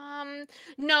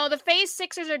 No, the Phase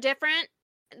Sixers are different.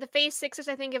 The Phase Sixers,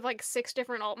 I think, have, like, 6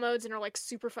 different alt modes and are, like,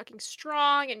 super fucking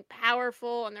strong and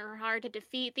powerful, and they're hard to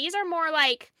defeat. These are more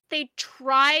like, they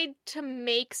tried to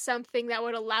make something that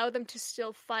would allow them to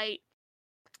still fight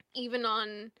even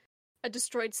on a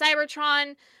destroyed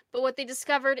Cybertron, but what they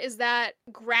discovered is that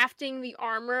grafting the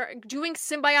armor, doing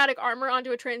symbiotic armor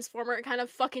onto a Transformer, it kind of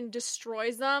fucking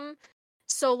destroys them.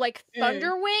 So, like,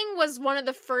 Thunderwing was one of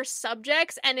the first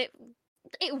subjects, and it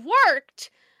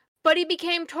worked, but he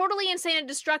became totally insane and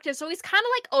destructive, so he's kind of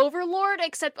like Overlord,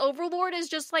 except Overlord is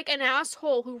just, like, an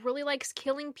asshole who really likes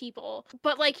killing people.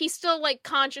 But, like, he's still, like,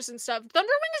 conscious and stuff.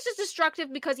 Thunderwing is just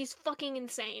destructive because he's fucking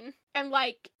insane. And,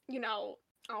 like, you know,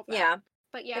 all that. Yeah.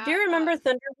 But yeah. I do remember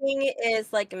Thunderwing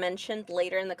is, like, mentioned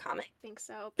later in the comic. I think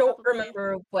so. Don't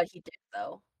remember what he did,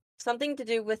 though. Something to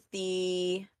do with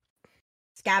the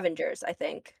scavengers, I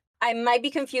think. I might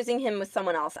be confusing him with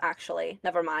someone else, actually.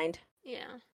 Never mind. Yeah.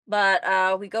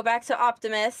 But we go back to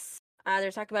Optimus.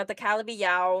 They're talking about the Calibi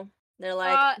Yow. They're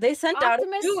like, they sent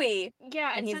Optimus, out a buoy.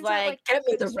 Yeah, and he's like, get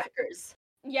me the wreckers.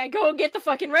 Yeah, go get the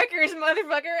fucking wreckers,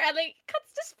 motherfucker. And like,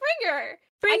 cuts to Springer.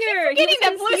 Springer! Getting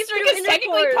that blue string is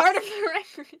technically part of the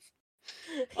wreckers.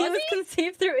 He was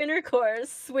conceived through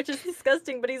intercourse, which is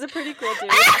disgusting, but he's a pretty cool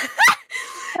dude.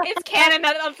 It's canon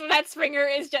that Springer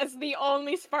is just the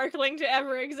only sparkling to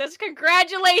ever exist.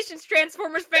 Congratulations,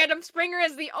 Transformers fandom. Springer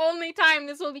is the only time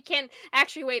this will be canon.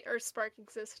 Actually, wait, Earthspark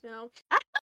exists now.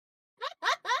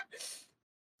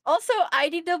 Also,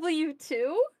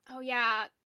 IDW2? Oh yeah,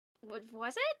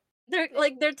 was it?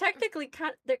 They're technically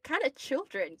kind of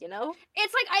children, you know.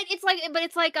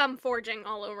 It's like forging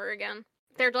all over again.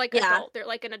 They're like adult. They're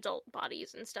like in adult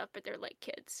bodies and stuff, but they're like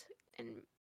kids and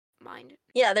mind.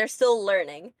 Yeah, they're still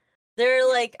learning. They're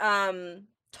like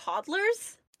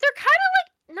toddlers. They're kind of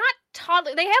like not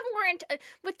toddler. They have more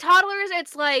with toddlers.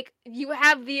 It's like you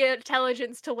have the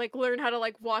intelligence to like learn how to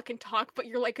like walk and talk, but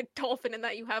you're like a dolphin in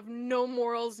that you have no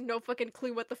morals, no fucking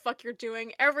clue what the fuck you're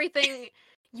doing. Everything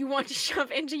you want to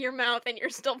shove into your mouth, and you're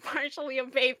still partially a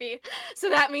baby. So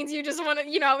that means you just want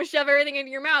to, shove everything into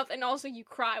your mouth, and also you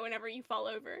cry whenever you fall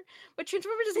over. But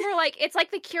Transformers is more like, it's like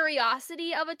the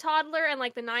curiosity of a toddler and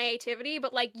like the naivety,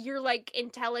 but like you're like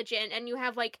intelligent and you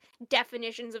have like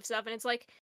definitions of stuff, and it's like,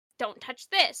 don't touch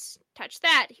this, touch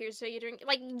that, here's how you drink.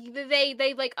 Like,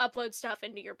 they like upload stuff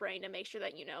into your brain to make sure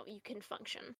that, you can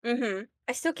function. Mm-hmm.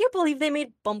 I still can't believe they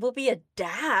made Bumblebee a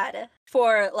dad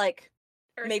for like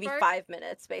maybe 5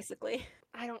 minutes, basically.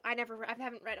 I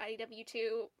haven't read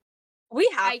IDW2. We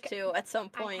have to at some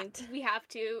point. We have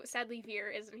to. Sadly,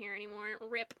 Veer isn't here anymore.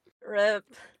 Rip.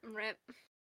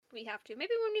 We have to.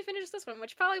 Maybe when we finish this one,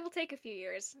 which probably will take a few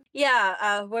years.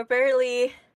 Yeah, we're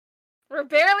barely We're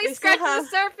barely We still scratching have- the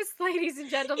surface, ladies and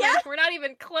gentlemen. Yeah. We're not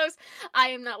even close. I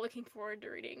am not looking forward to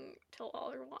reading Till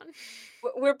All Are One.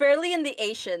 We're barely in the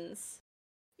Asians.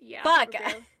 Yeah. Fuck. we're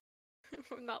barely-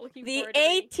 I'm not looking The forward to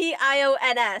reading.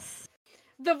 ATIONS.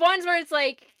 The ones where it's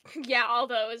like, yeah, all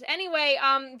those. Anyway,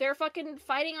 they're fucking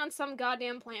fighting on some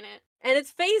goddamn planet. And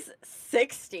it's phase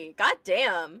 60. God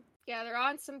damn. Yeah, they're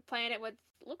on some planet with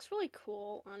looks really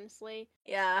cool, honestly.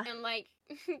 Yeah. And like,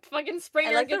 fucking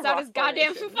Springer like the gets out his rock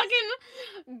goddamn formations.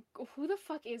 fucking. Who the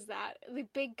fuck is that? The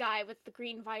big guy with the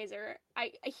green visor.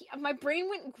 My brain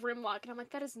went Grimlock, and I'm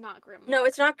like, that is not Grimlock. No,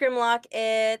 it's not Grimlock.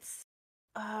 It's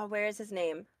where is his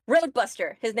name?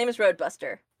 Roadbuster. His name is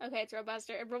Roadbuster. Okay, it's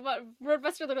Roadbuster.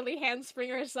 Roadbuster literally hands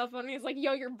Springer his cell phone, and he's like,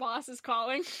 "Yo, your boss is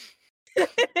calling." You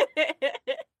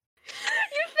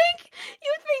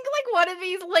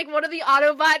think like one of the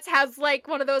Autobots has like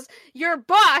one of those "your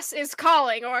boss is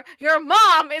calling" or "your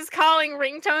mom is calling"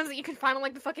 ringtones that you can find on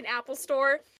like the fucking Apple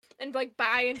store and like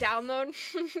buy and download.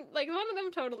 Like one of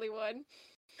them totally would.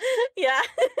 Yeah.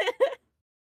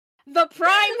 The Prime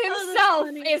Oh, that's himself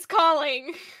funny. is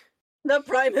calling. The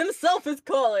Prime himself is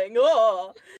calling.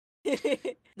 Oh.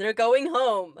 They're going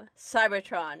home.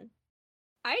 Cybertron.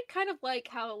 I kind of like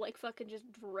how like fucking just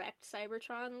wrecked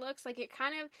Cybertron looks. Like it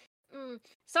kind of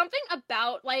something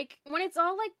about like when it's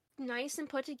all like nice and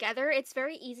put together, it's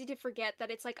very easy to forget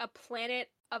that it's like a planet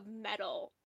of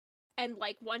metal. And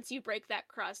like once you break that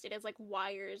crust, it has like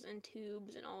wires and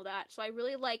tubes and all that. So I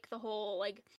really like the whole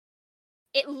like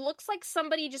it looks like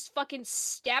somebody just fucking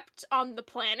stepped on the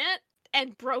planet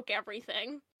and broke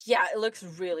everything. Yeah, it looks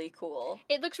really cool.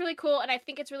 It looks really cool, and I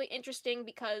think it's really interesting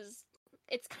because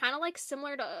it's kind of like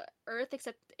similar to Earth,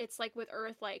 except it's like with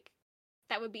Earth, like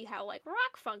that would be how like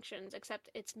rock functions, except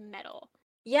it's metal.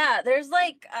 Yeah, there's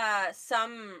like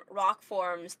some rock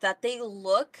forms that they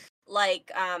look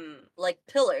like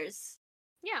pillars.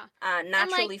 Yeah,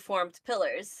 Naturally formed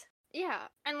pillars. yeah,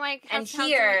 and like And how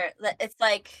here it's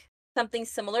like something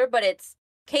similar, but it's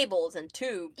cables and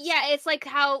tubes. yeah, it's like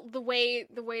how the way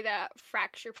that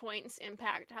fracture points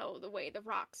impact how the way the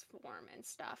rocks form and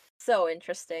stuff. So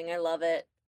interesting. I love it.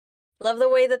 Love the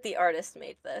way that the artist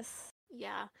made this.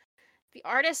 Yeah, the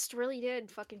artist really did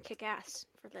fucking kick ass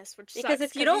for this, which Because sucks,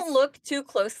 if you don't he's- look too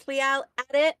closely at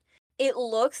it, it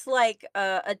looks like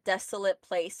a desolate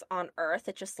place on Earth.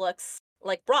 It just looks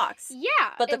like rocks.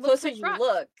 yeah, But the it looks closer like you rocks.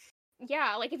 look,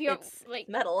 Yeah, like if you don't it's like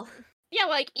metal. yeah,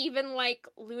 like even like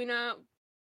Luna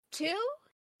 2,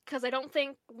 because I don't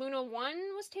think Luna 1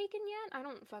 was taken yet. I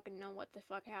don't fucking know what the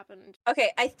fuck happened.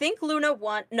 Okay, I think Luna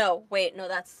 1... No, wait, no,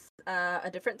 that's a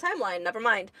different timeline. Never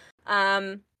mind.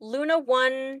 Luna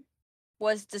 1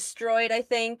 was destroyed, I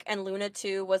think, and Luna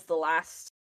 2 was the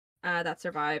last that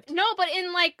survived. No, but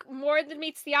in like More Than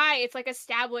Meets the Eye, it's like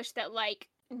established that like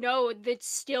no, that's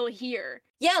still here.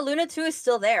 Yeah, Luna 2 is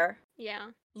still there. Yeah.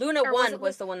 Luna Or was 1 it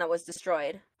was the one that was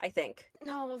destroyed, I think.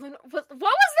 No, Luna, what was the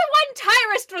one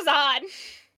Tyrist was on?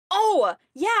 Oh,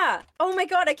 yeah. Oh my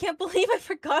god, I can't believe I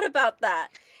forgot about that.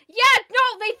 Yeah,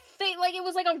 no, they like it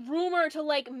was like a rumor to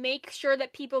like make sure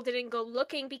that people didn't go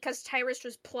looking because Tyrist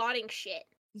was plotting shit.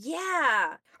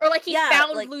 Yeah. Or like he Yeah,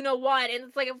 found like- Luna 1 and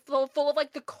it's like full of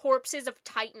like the corpses of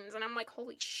Titans and I'm like,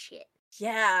 holy shit.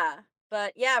 Yeah.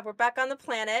 But yeah, we're back on the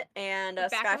planet, and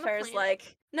Back on the Skyfire's planet.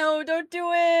 like, no, don't do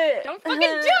it. Don't fucking do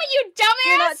it, you dumbass!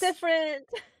 You're not different.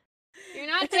 You're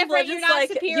not And different, Legends you're not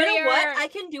like, superior. You know what? I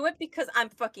can do it because I'm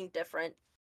fucking different.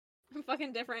 I'm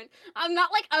fucking different. I'm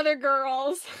not like other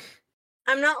girls.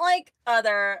 I'm not like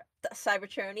other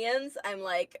Cybertronians. I'm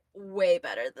like way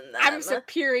better than them. I'm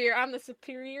superior. I'm the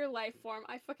superior life form.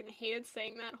 I fucking hated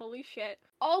saying that. Holy shit.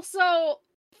 Also,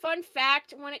 fun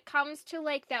fact, when it comes to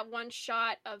like that one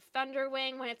shot of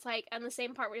Thunderwing, when it's like on the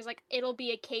same part where he's like, it'll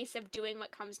be a case of doing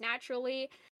what comes naturally.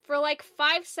 For like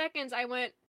 5 seconds, I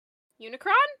went,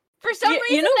 Unicron? For some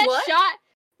reason, you know that what?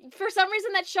 shot. For some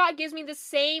reason, that shot gives me the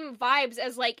same vibes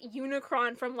as like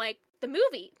Unicron from like the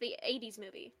movie, the 80s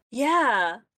movie.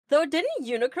 Yeah. Though, didn't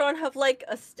Unicron have like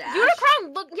a stash?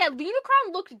 Unicron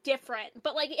looked different,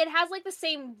 but like it has like the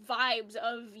same vibes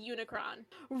of Unicron.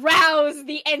 Rouse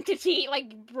the entity,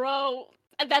 like bro,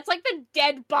 that's like the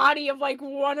dead body of like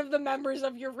one of the members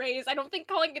of your race. I don't think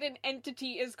calling it an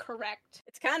entity is correct.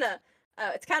 It's kind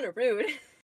of rude.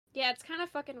 Yeah, it's kind of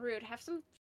fucking rude. Have some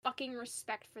fucking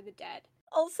respect for the dead.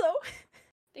 Also,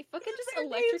 They fucking just their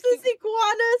names electrocute is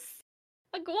iguanas.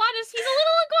 Iguanas. He's a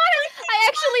little iguana. I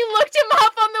actually looked him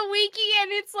up on the wiki,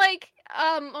 and it's like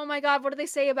oh my god, what do they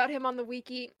say about him on the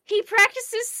wiki? He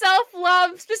practices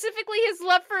self-love, specifically his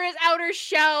love for his outer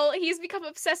shell. He's become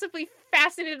obsessively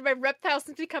fascinated by reptiles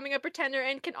since becoming a pretender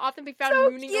and can often be found So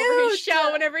mooning over his cute!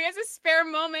 shell whenever he has a spare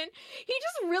moment. He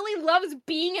just really loves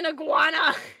being an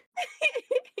iguana.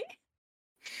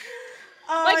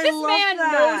 Oh, Like, I this love man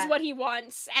that. knows what he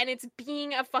wants, and it's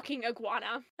being a fucking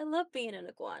iguana. I love being an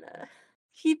iguana.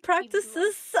 He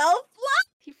practices self-love.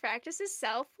 He practices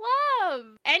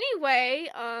self-love. Anyway,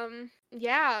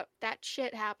 yeah, that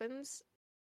shit happens.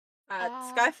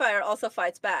 Skyfire also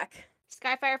fights back.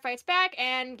 Skyfire fights back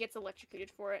and gets electrocuted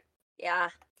for it. Yeah.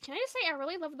 Can I just say, I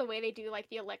really love the way they do, like,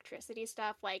 the electricity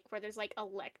stuff, like, where there's, like,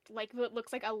 what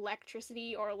looks like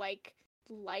electricity or, like,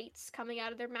 lights coming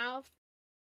out of their mouth.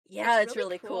 Yeah, it's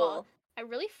really cool. I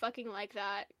really fucking like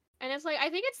that. And it's like, I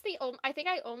think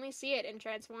I only see it in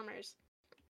Transformers.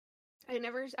 I've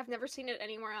never seen it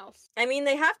anywhere else. I mean,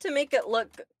 they have to make it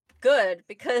look good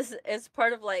because it's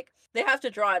part of, like, they have to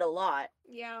draw it a lot.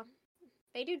 Yeah.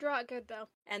 They do draw it good, though.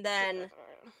 And then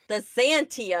the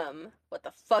Xantium. What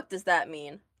the fuck does that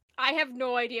mean? I have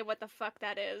no idea what the fuck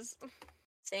that is.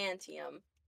 Xantium.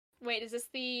 Wait, is this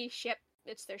the ship?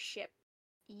 It's their ship.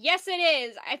 Yes, it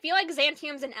is! I feel like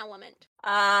Xantium's an element.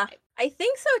 I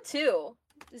think so too.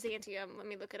 Xantium, let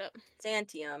me look it up.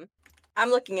 Xantium.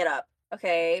 I'm looking it up.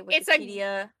 Okay, It's a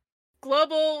Wikipedia.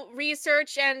 Global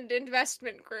Research and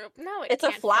Investment Group. No, It's a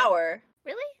can't be. flower.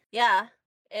 Really? Yeah.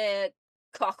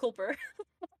 Cocklebur.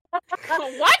 What?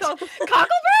 Cocklebird?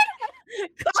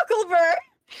 Cocklebur!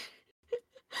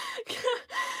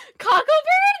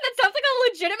 Cocklebird? That sounds like a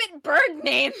legitimate bird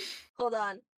name. Hold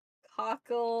on.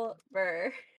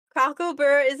 Cocklebur.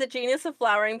 Cocklebur is a genus of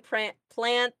flowering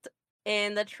plant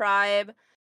in the tribe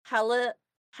Halianthae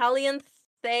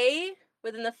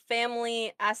within the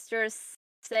family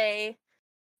Asteraceae,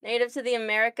 native to the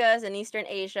Americas and Eastern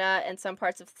Asia and some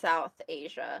parts of South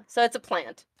Asia. So it's a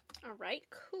plant. Alright,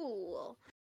 cool.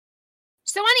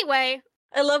 So anyway...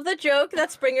 I love the joke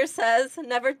that Springer says,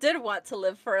 never did want to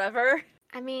live forever.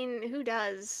 I mean, who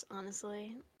does,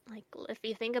 honestly? Like, if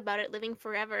you think about it, living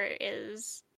forever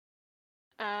is...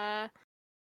 a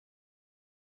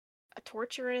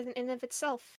torture in and of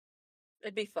itself.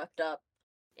 It'd be fucked up.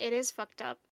 It is fucked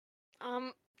up.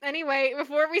 Anyway,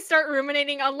 before we start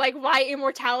ruminating on, like, why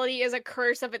immortality is a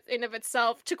curse of in of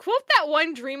itself, to quote that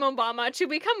one Dream Obama, to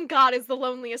become God is the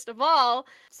loneliest of all.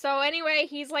 So anyway,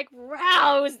 he's, like,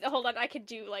 roused. Hold on, I could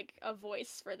do, like, a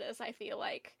voice for this, I feel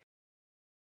like.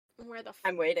 Where the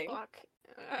I'm waiting. fuck?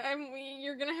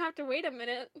 You're gonna have to wait a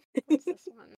minute. What's this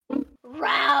one?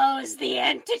 Rouse the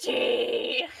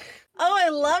entity! Oh, I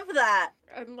love that!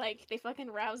 And, like, they fucking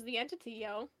rouse the entity,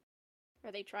 yo.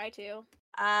 Or they try to.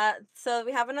 So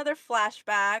we have another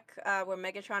flashback, where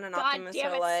Megatron and Optimus God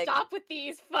damn are it, like... stop with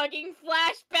these fucking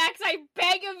flashbacks, I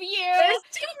beg of you! There's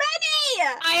too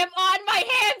many! I am on my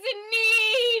hands and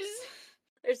knees!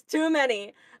 There's too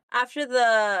many. After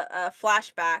the,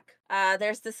 flashback,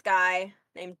 there's this guy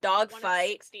named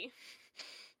Dogfight.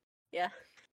 Yeah.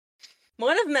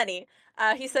 One of many.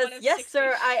 He says, yes, 60.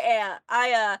 sir, I am.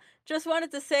 I just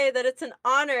wanted to say that it's an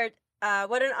honor,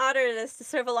 what an honor it is to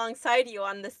serve alongside you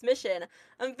on this mission.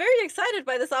 I'm very excited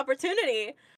by this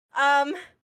opportunity. I'm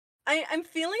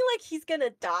feeling like he's gonna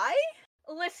die.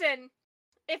 Listen,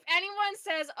 if anyone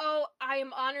says, oh, I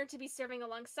am honored to be serving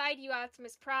alongside you,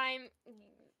 Optimus Prime,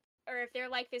 or if they're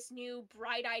like this new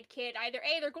bright-eyed kid, either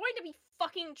A, they're going to be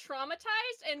fucking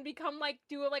traumatized and become like,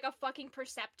 do like a fucking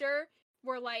Perceptor,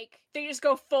 where like, they just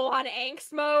go full-on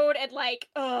angst mode and like,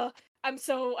 I'm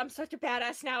such a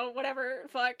badass now, whatever,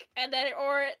 fuck. And then,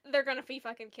 or they're gonna be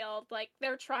fucking killed. Like,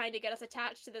 they're trying to get us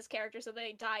attached to this character so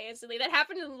they die instantly. That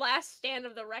happened in the last Stand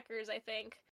of the Wreckers, I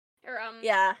think. Or,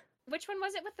 Yeah. Which one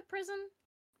was it with the prison?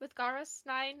 With Garrus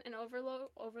 9 and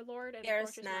Overlord and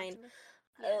Garrus Fortress 9. Maximus?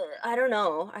 Yeah. I don't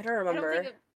know. I don't remember.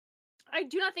 I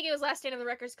do not think it was Last Stand of the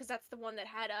Wreckers, because that's the one that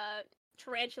had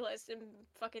Tarantulas and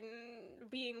fucking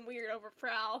being weird over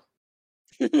Prowl.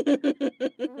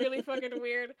 Really fucking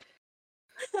weird.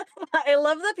 I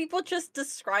love that people just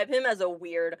describe him as a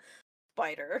weird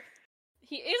spider.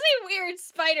 He is a weird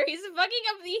spider. He's fucking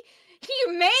up the...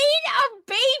 He made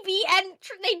a baby and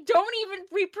they don't even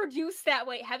reproduce that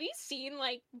way. Have you seen,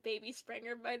 like, Baby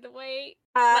Springer, by the way?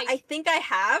 Like, I think I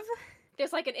have.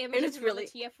 There's, like, an image it's of really...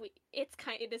 the TF.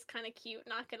 It is kind of cute,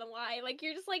 not gonna lie. Like,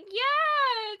 you're just like,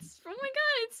 yeah, it's... Oh my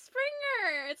god, it's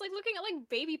Springer! It's like looking at, like,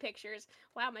 baby pictures.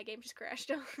 Wow, my game just crashed.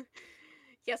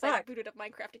 Yes, I booted up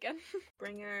Minecraft again.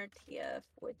 Springer TF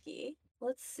Wiki.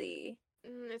 Let's see.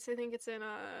 I think it's in,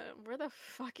 where the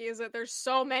fuck is it? There's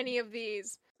so many of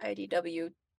these.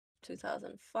 IDW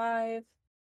 2005.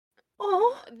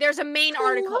 Oh, there's a main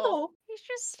article. He's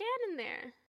just standing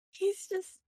there. He's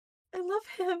just, I love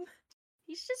him.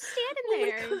 He's just standing Oh my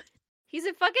there. God. He's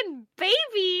a fucking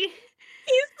baby.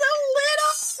 He's so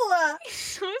little! He's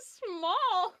so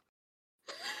small.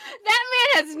 That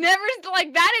man has never,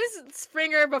 like, that is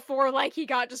Springer before, like, he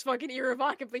got just fucking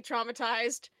irrevocably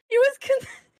traumatized. He was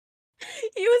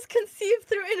he was conceived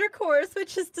through intercourse,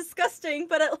 which is disgusting,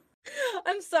 but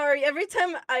I'm sorry. Every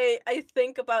time I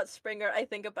think about Springer, I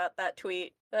think about that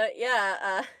tweet. But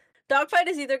yeah, Dogfight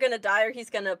is either gonna die or he's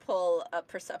gonna pull a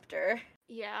Perceptor.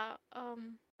 Yeah,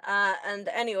 And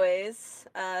anyways,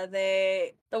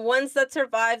 the ones that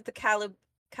survived the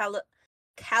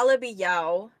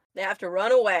Calibiao, they have to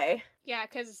run away. yeah,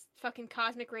 because fucking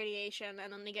cosmic radiation,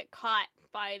 and then they get caught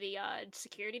by the,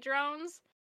 security drones.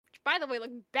 Which, by the way,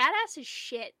 look badass as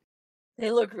shit.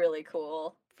 They look really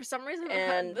cool. For some reason,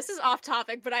 And this is off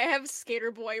topic, but I have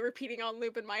Skater Boy repeating on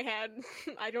loop in my head.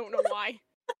 I don't know why.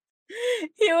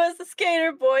 he was a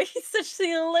skater boy. He said,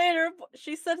 "See you later."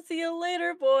 She said, "See you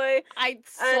later, boy." I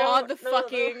I saw don't the know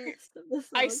fucking. rest of the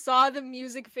I song. saw the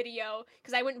music video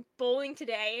because I went bowling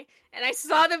today, and I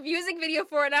saw the music video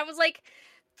for it, and I was like,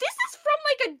 "This is from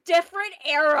like a different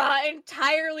era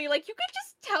entirely." Like you could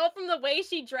just tell from the way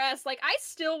she dressed. Like I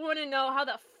still want to know how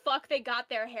the fuck they got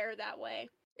their hair that way.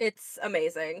 It's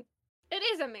amazing. It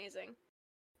is amazing.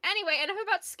 Anyway, enough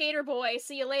about Skater Boy.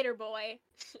 See you later, boy.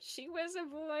 She was a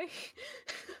boy.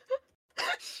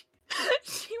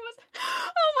 She was.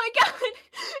 Oh my god!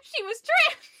 She was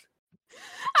trans!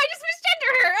 I just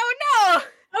misgender her! Oh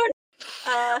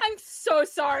no! I'm so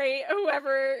sorry,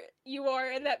 whoever you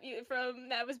are and that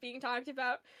was being talked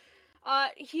about.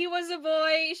 He was a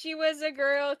boy, she was a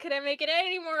girl. Could I make it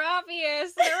any more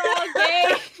obvious? They're all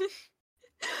gay.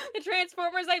 The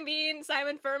Transformers, I mean,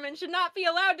 Simon Furman should not be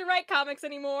allowed to write comics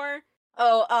anymore.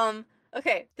 Oh,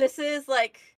 okay. This is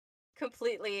like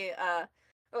completely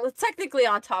well, it's technically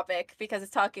on topic because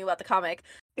it's talking about the comic.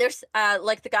 There's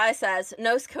like the guy says,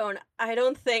 "Nose cone, I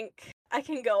don't think I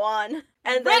can go on."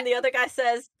 And then the other guy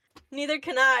says, "Neither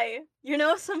can I. You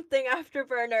know something,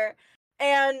 Afterburner."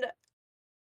 And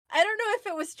I don't know if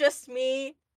it was just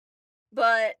me,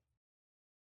 but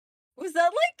was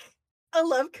that like a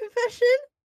love confession?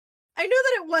 I know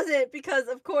that it wasn't because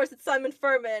of course it's Simon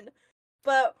Furman,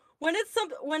 but when it's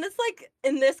like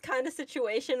in this kind of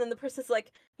situation and the person's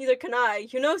like, "Neither can I,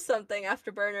 you know something,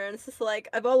 Afterburner," and it's just like,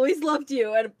 "I've always loved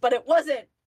you," but it wasn't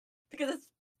because it's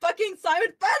fucking Simon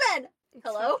Furman.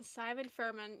 Hello? Simon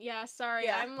Furman. Yeah, sorry.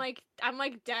 Yeah. I'm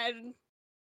like dead.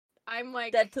 I'm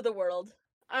like Dead to the world.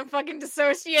 I'm fucking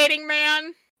dissociating, man.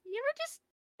 You ever just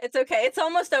It's okay. It's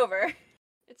almost over.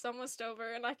 It's almost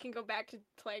over and I can go back to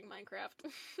playing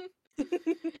Minecraft.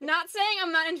 Not saying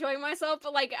I'm not enjoying myself,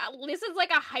 but like this is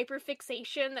like a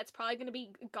hyperfixation that's probably going to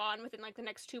be gone within like the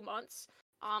next 2 months.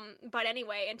 But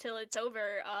anyway, until it's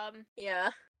over,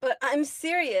 Yeah. But I'm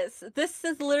serious. This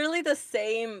is literally the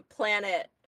same planet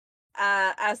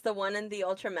as the one in the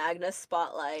Ultra Magnus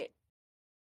spotlight.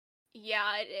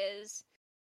 yeah, it is.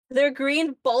 They're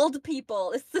green bald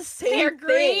people. It's the same They're thing.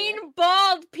 green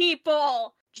bald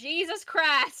people. Jesus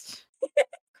Christ.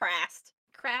 Crast.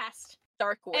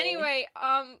 Darkwing. Anyway,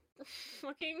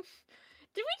 fucking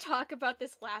did we talk about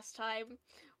this last time?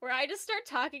 Where I just start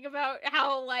talking about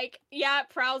how, like, yeah,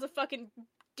 Prowl's a fucking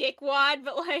dickwad,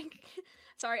 but, like...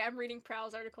 Sorry, I'm reading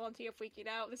Prowl's article on TF Wiki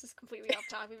now. This is completely off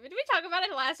topic. But did we talk about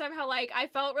it last time? How, like, I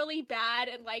felt really bad,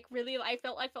 and, like, really... I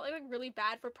felt like really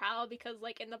bad for Prowl because,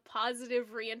 like, in the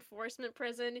positive reinforcement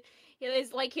prison, it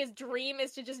is, like, his dream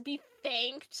is to just be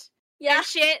thanked. Yeah. And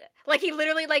shit. Like, he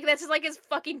literally, like, this is, like, his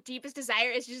fucking deepest desire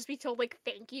is to just be told, like,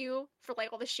 thank you for,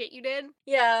 like, all the shit you did.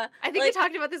 Yeah. I think we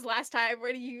talked about this last time,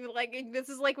 where you, like, this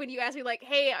is, like, when you asked me, like,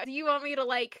 hey, do you want me to,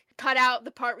 like, cut out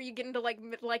the part where you get into, like,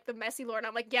 the messy lore? And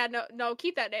I'm like, yeah, no,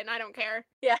 keep that in, I don't care.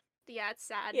 Yeah. Yeah, it's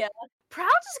sad. Yeah. Prowl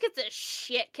just gets the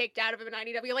shit kicked out of him in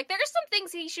IDW. Like, there's some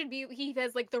things he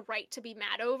has, like, the right to be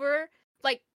mad over.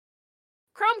 Like,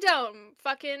 Chrome Dome,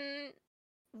 fucking,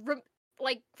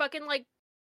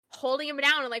 holding him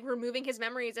down and, like, removing his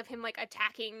memories of him, like,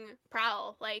 attacking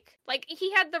Prowl. Like,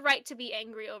 he had the right to be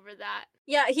angry over that.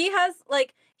 Yeah, he has,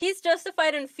 like, he's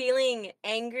justified in feeling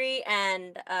angry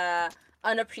and,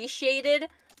 unappreciated,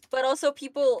 but also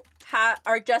people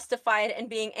are justified in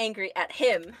being angry at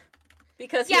him.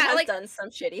 Because he has done some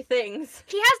shitty things.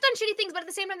 He has done shitty things, but at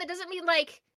the same time, that doesn't mean,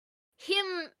 like,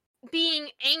 him being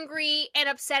angry and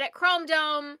upset at Chrome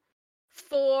Dome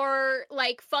for,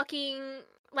 like, fucking...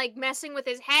 like, messing with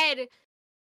his head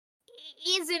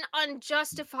isn't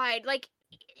unjustified. Like,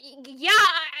 yeah,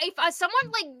 if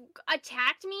someone like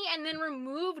attacked me and then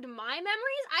removed my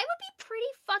memories, I would be pretty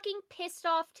fucking pissed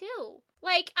off too.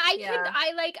 Like I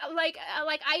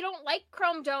don't like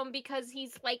Chrome Dome because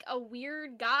he's like a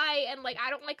weird guy, and like I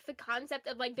don't like the concept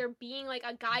of like there being like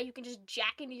a guy who can just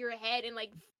jack into your head and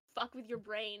like fuck with your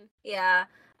brain. Yeah.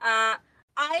 I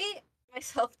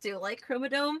myself do like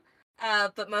Chromodome,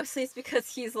 but mostly it's because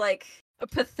he's like a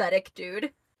pathetic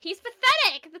dude. He's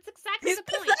pathetic. That's exactly the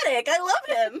point. He's pathetic. I love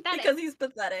him Pathetic. because he's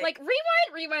pathetic. Like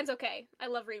Rewind's okay. I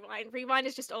love Rewind. Rewind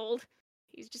is just old.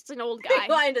 He's just an old guy.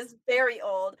 Rewind is very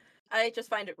old. I just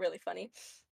find it really funny.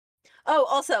 Oh,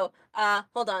 also,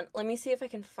 hold on. Let me see if I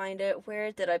can find it.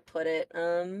 Where did I put it?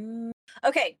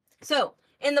 Okay. So,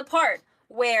 in the part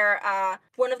where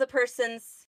one of the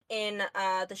persons in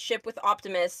the ship with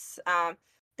Optimus,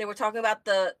 they were talking about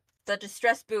the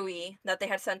distress buoy that they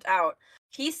had sent out.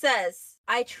 He says,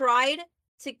 "I tried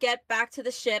to get back to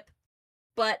the ship,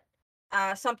 but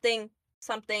something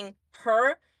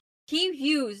her." He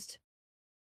used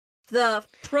the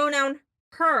pronoun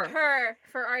her. Her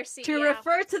for RC to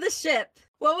refer to the ship.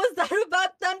 What was that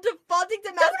about them defaulting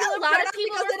to masculine a lot of pronouns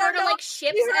people because they refer don't to know like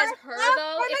ships you as heard? her Huh?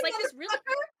 though. What It's am I like this really.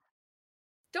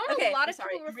 Don't Okay, a lot I'm of sorry,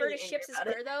 people I'm refer really to ships as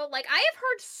angry about her it. though? Like I have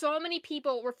heard so many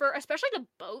people refer, especially to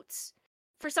boats,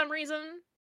 for some reason.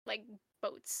 Like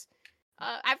boats.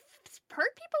 I've heard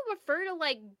people refer to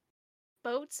like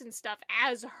boats and stuff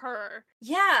as her.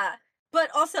 Yeah, but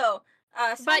also,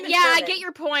 But Simon yeah, I Furman. get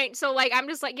your point. So like, I'm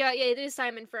just like, yeah, it is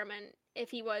Simon Furman if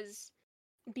he was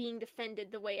being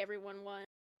defended the way everyone was.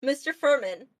 Mr.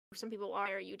 Furman. Some people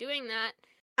are you doing that?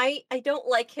 I don't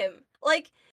like him.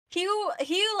 Like he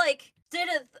like did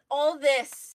all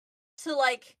this to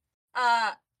like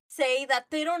say that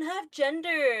they don't have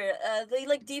gender. They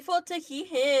like default to he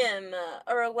him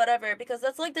or whatever because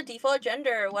that's like the default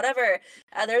gender or whatever.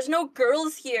 There's no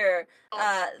girls here.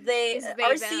 It's they,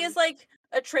 RC them. is like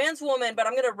a trans woman, but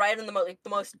I'm gonna write in the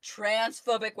most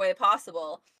transphobic way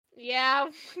possible. Yeah,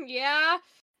 yeah.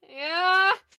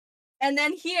 And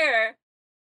then here,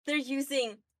 they're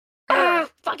using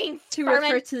Fucking to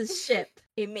Furman. refer to the ship.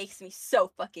 It makes me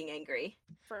so fucking angry.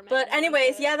 Furman, But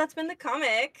anyways, yeah, yeah, that's been the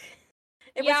comic.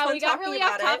 It was yeah, fun we got talking really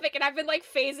about off topic, and I've been like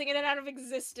phasing in and out of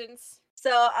existence.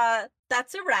 So,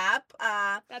 that's a wrap.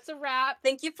 That's a wrap.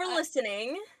 Thank you for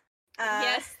listening.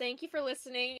 Yes, thank you for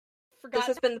listening. This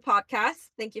has been the podcast.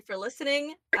 Thank you for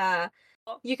listening.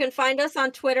 You can find us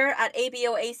on Twitter at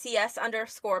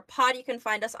ABOACS_pod. You can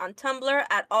find us on Tumblr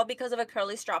at All Because of a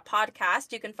Curly Straw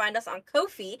Podcast. You can find us on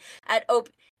Ko-fi at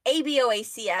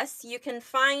ABOACS. You can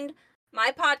find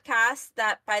my podcast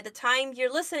that by the time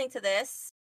you're listening to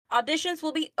this, auditions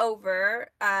will be over,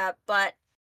 but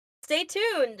stay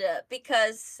tuned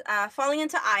because Falling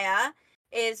into Aya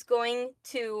is going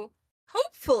to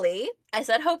hopefully, I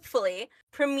said hopefully,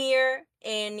 premiere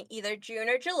in either June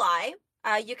or July.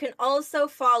 You can also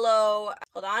follow,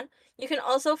 you can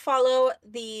also follow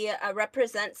the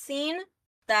Represent scene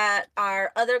that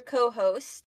our other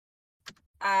co-host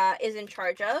is in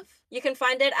charge of. You can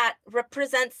find it at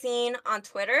Represent Scene on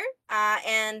Twitter,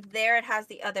 and there it has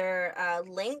the other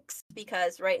links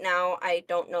because right now I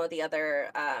don't know the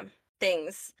other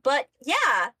things. But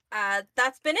yeah,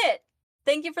 that's been it.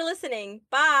 Thank you for listening.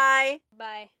 Bye.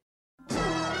 Bye.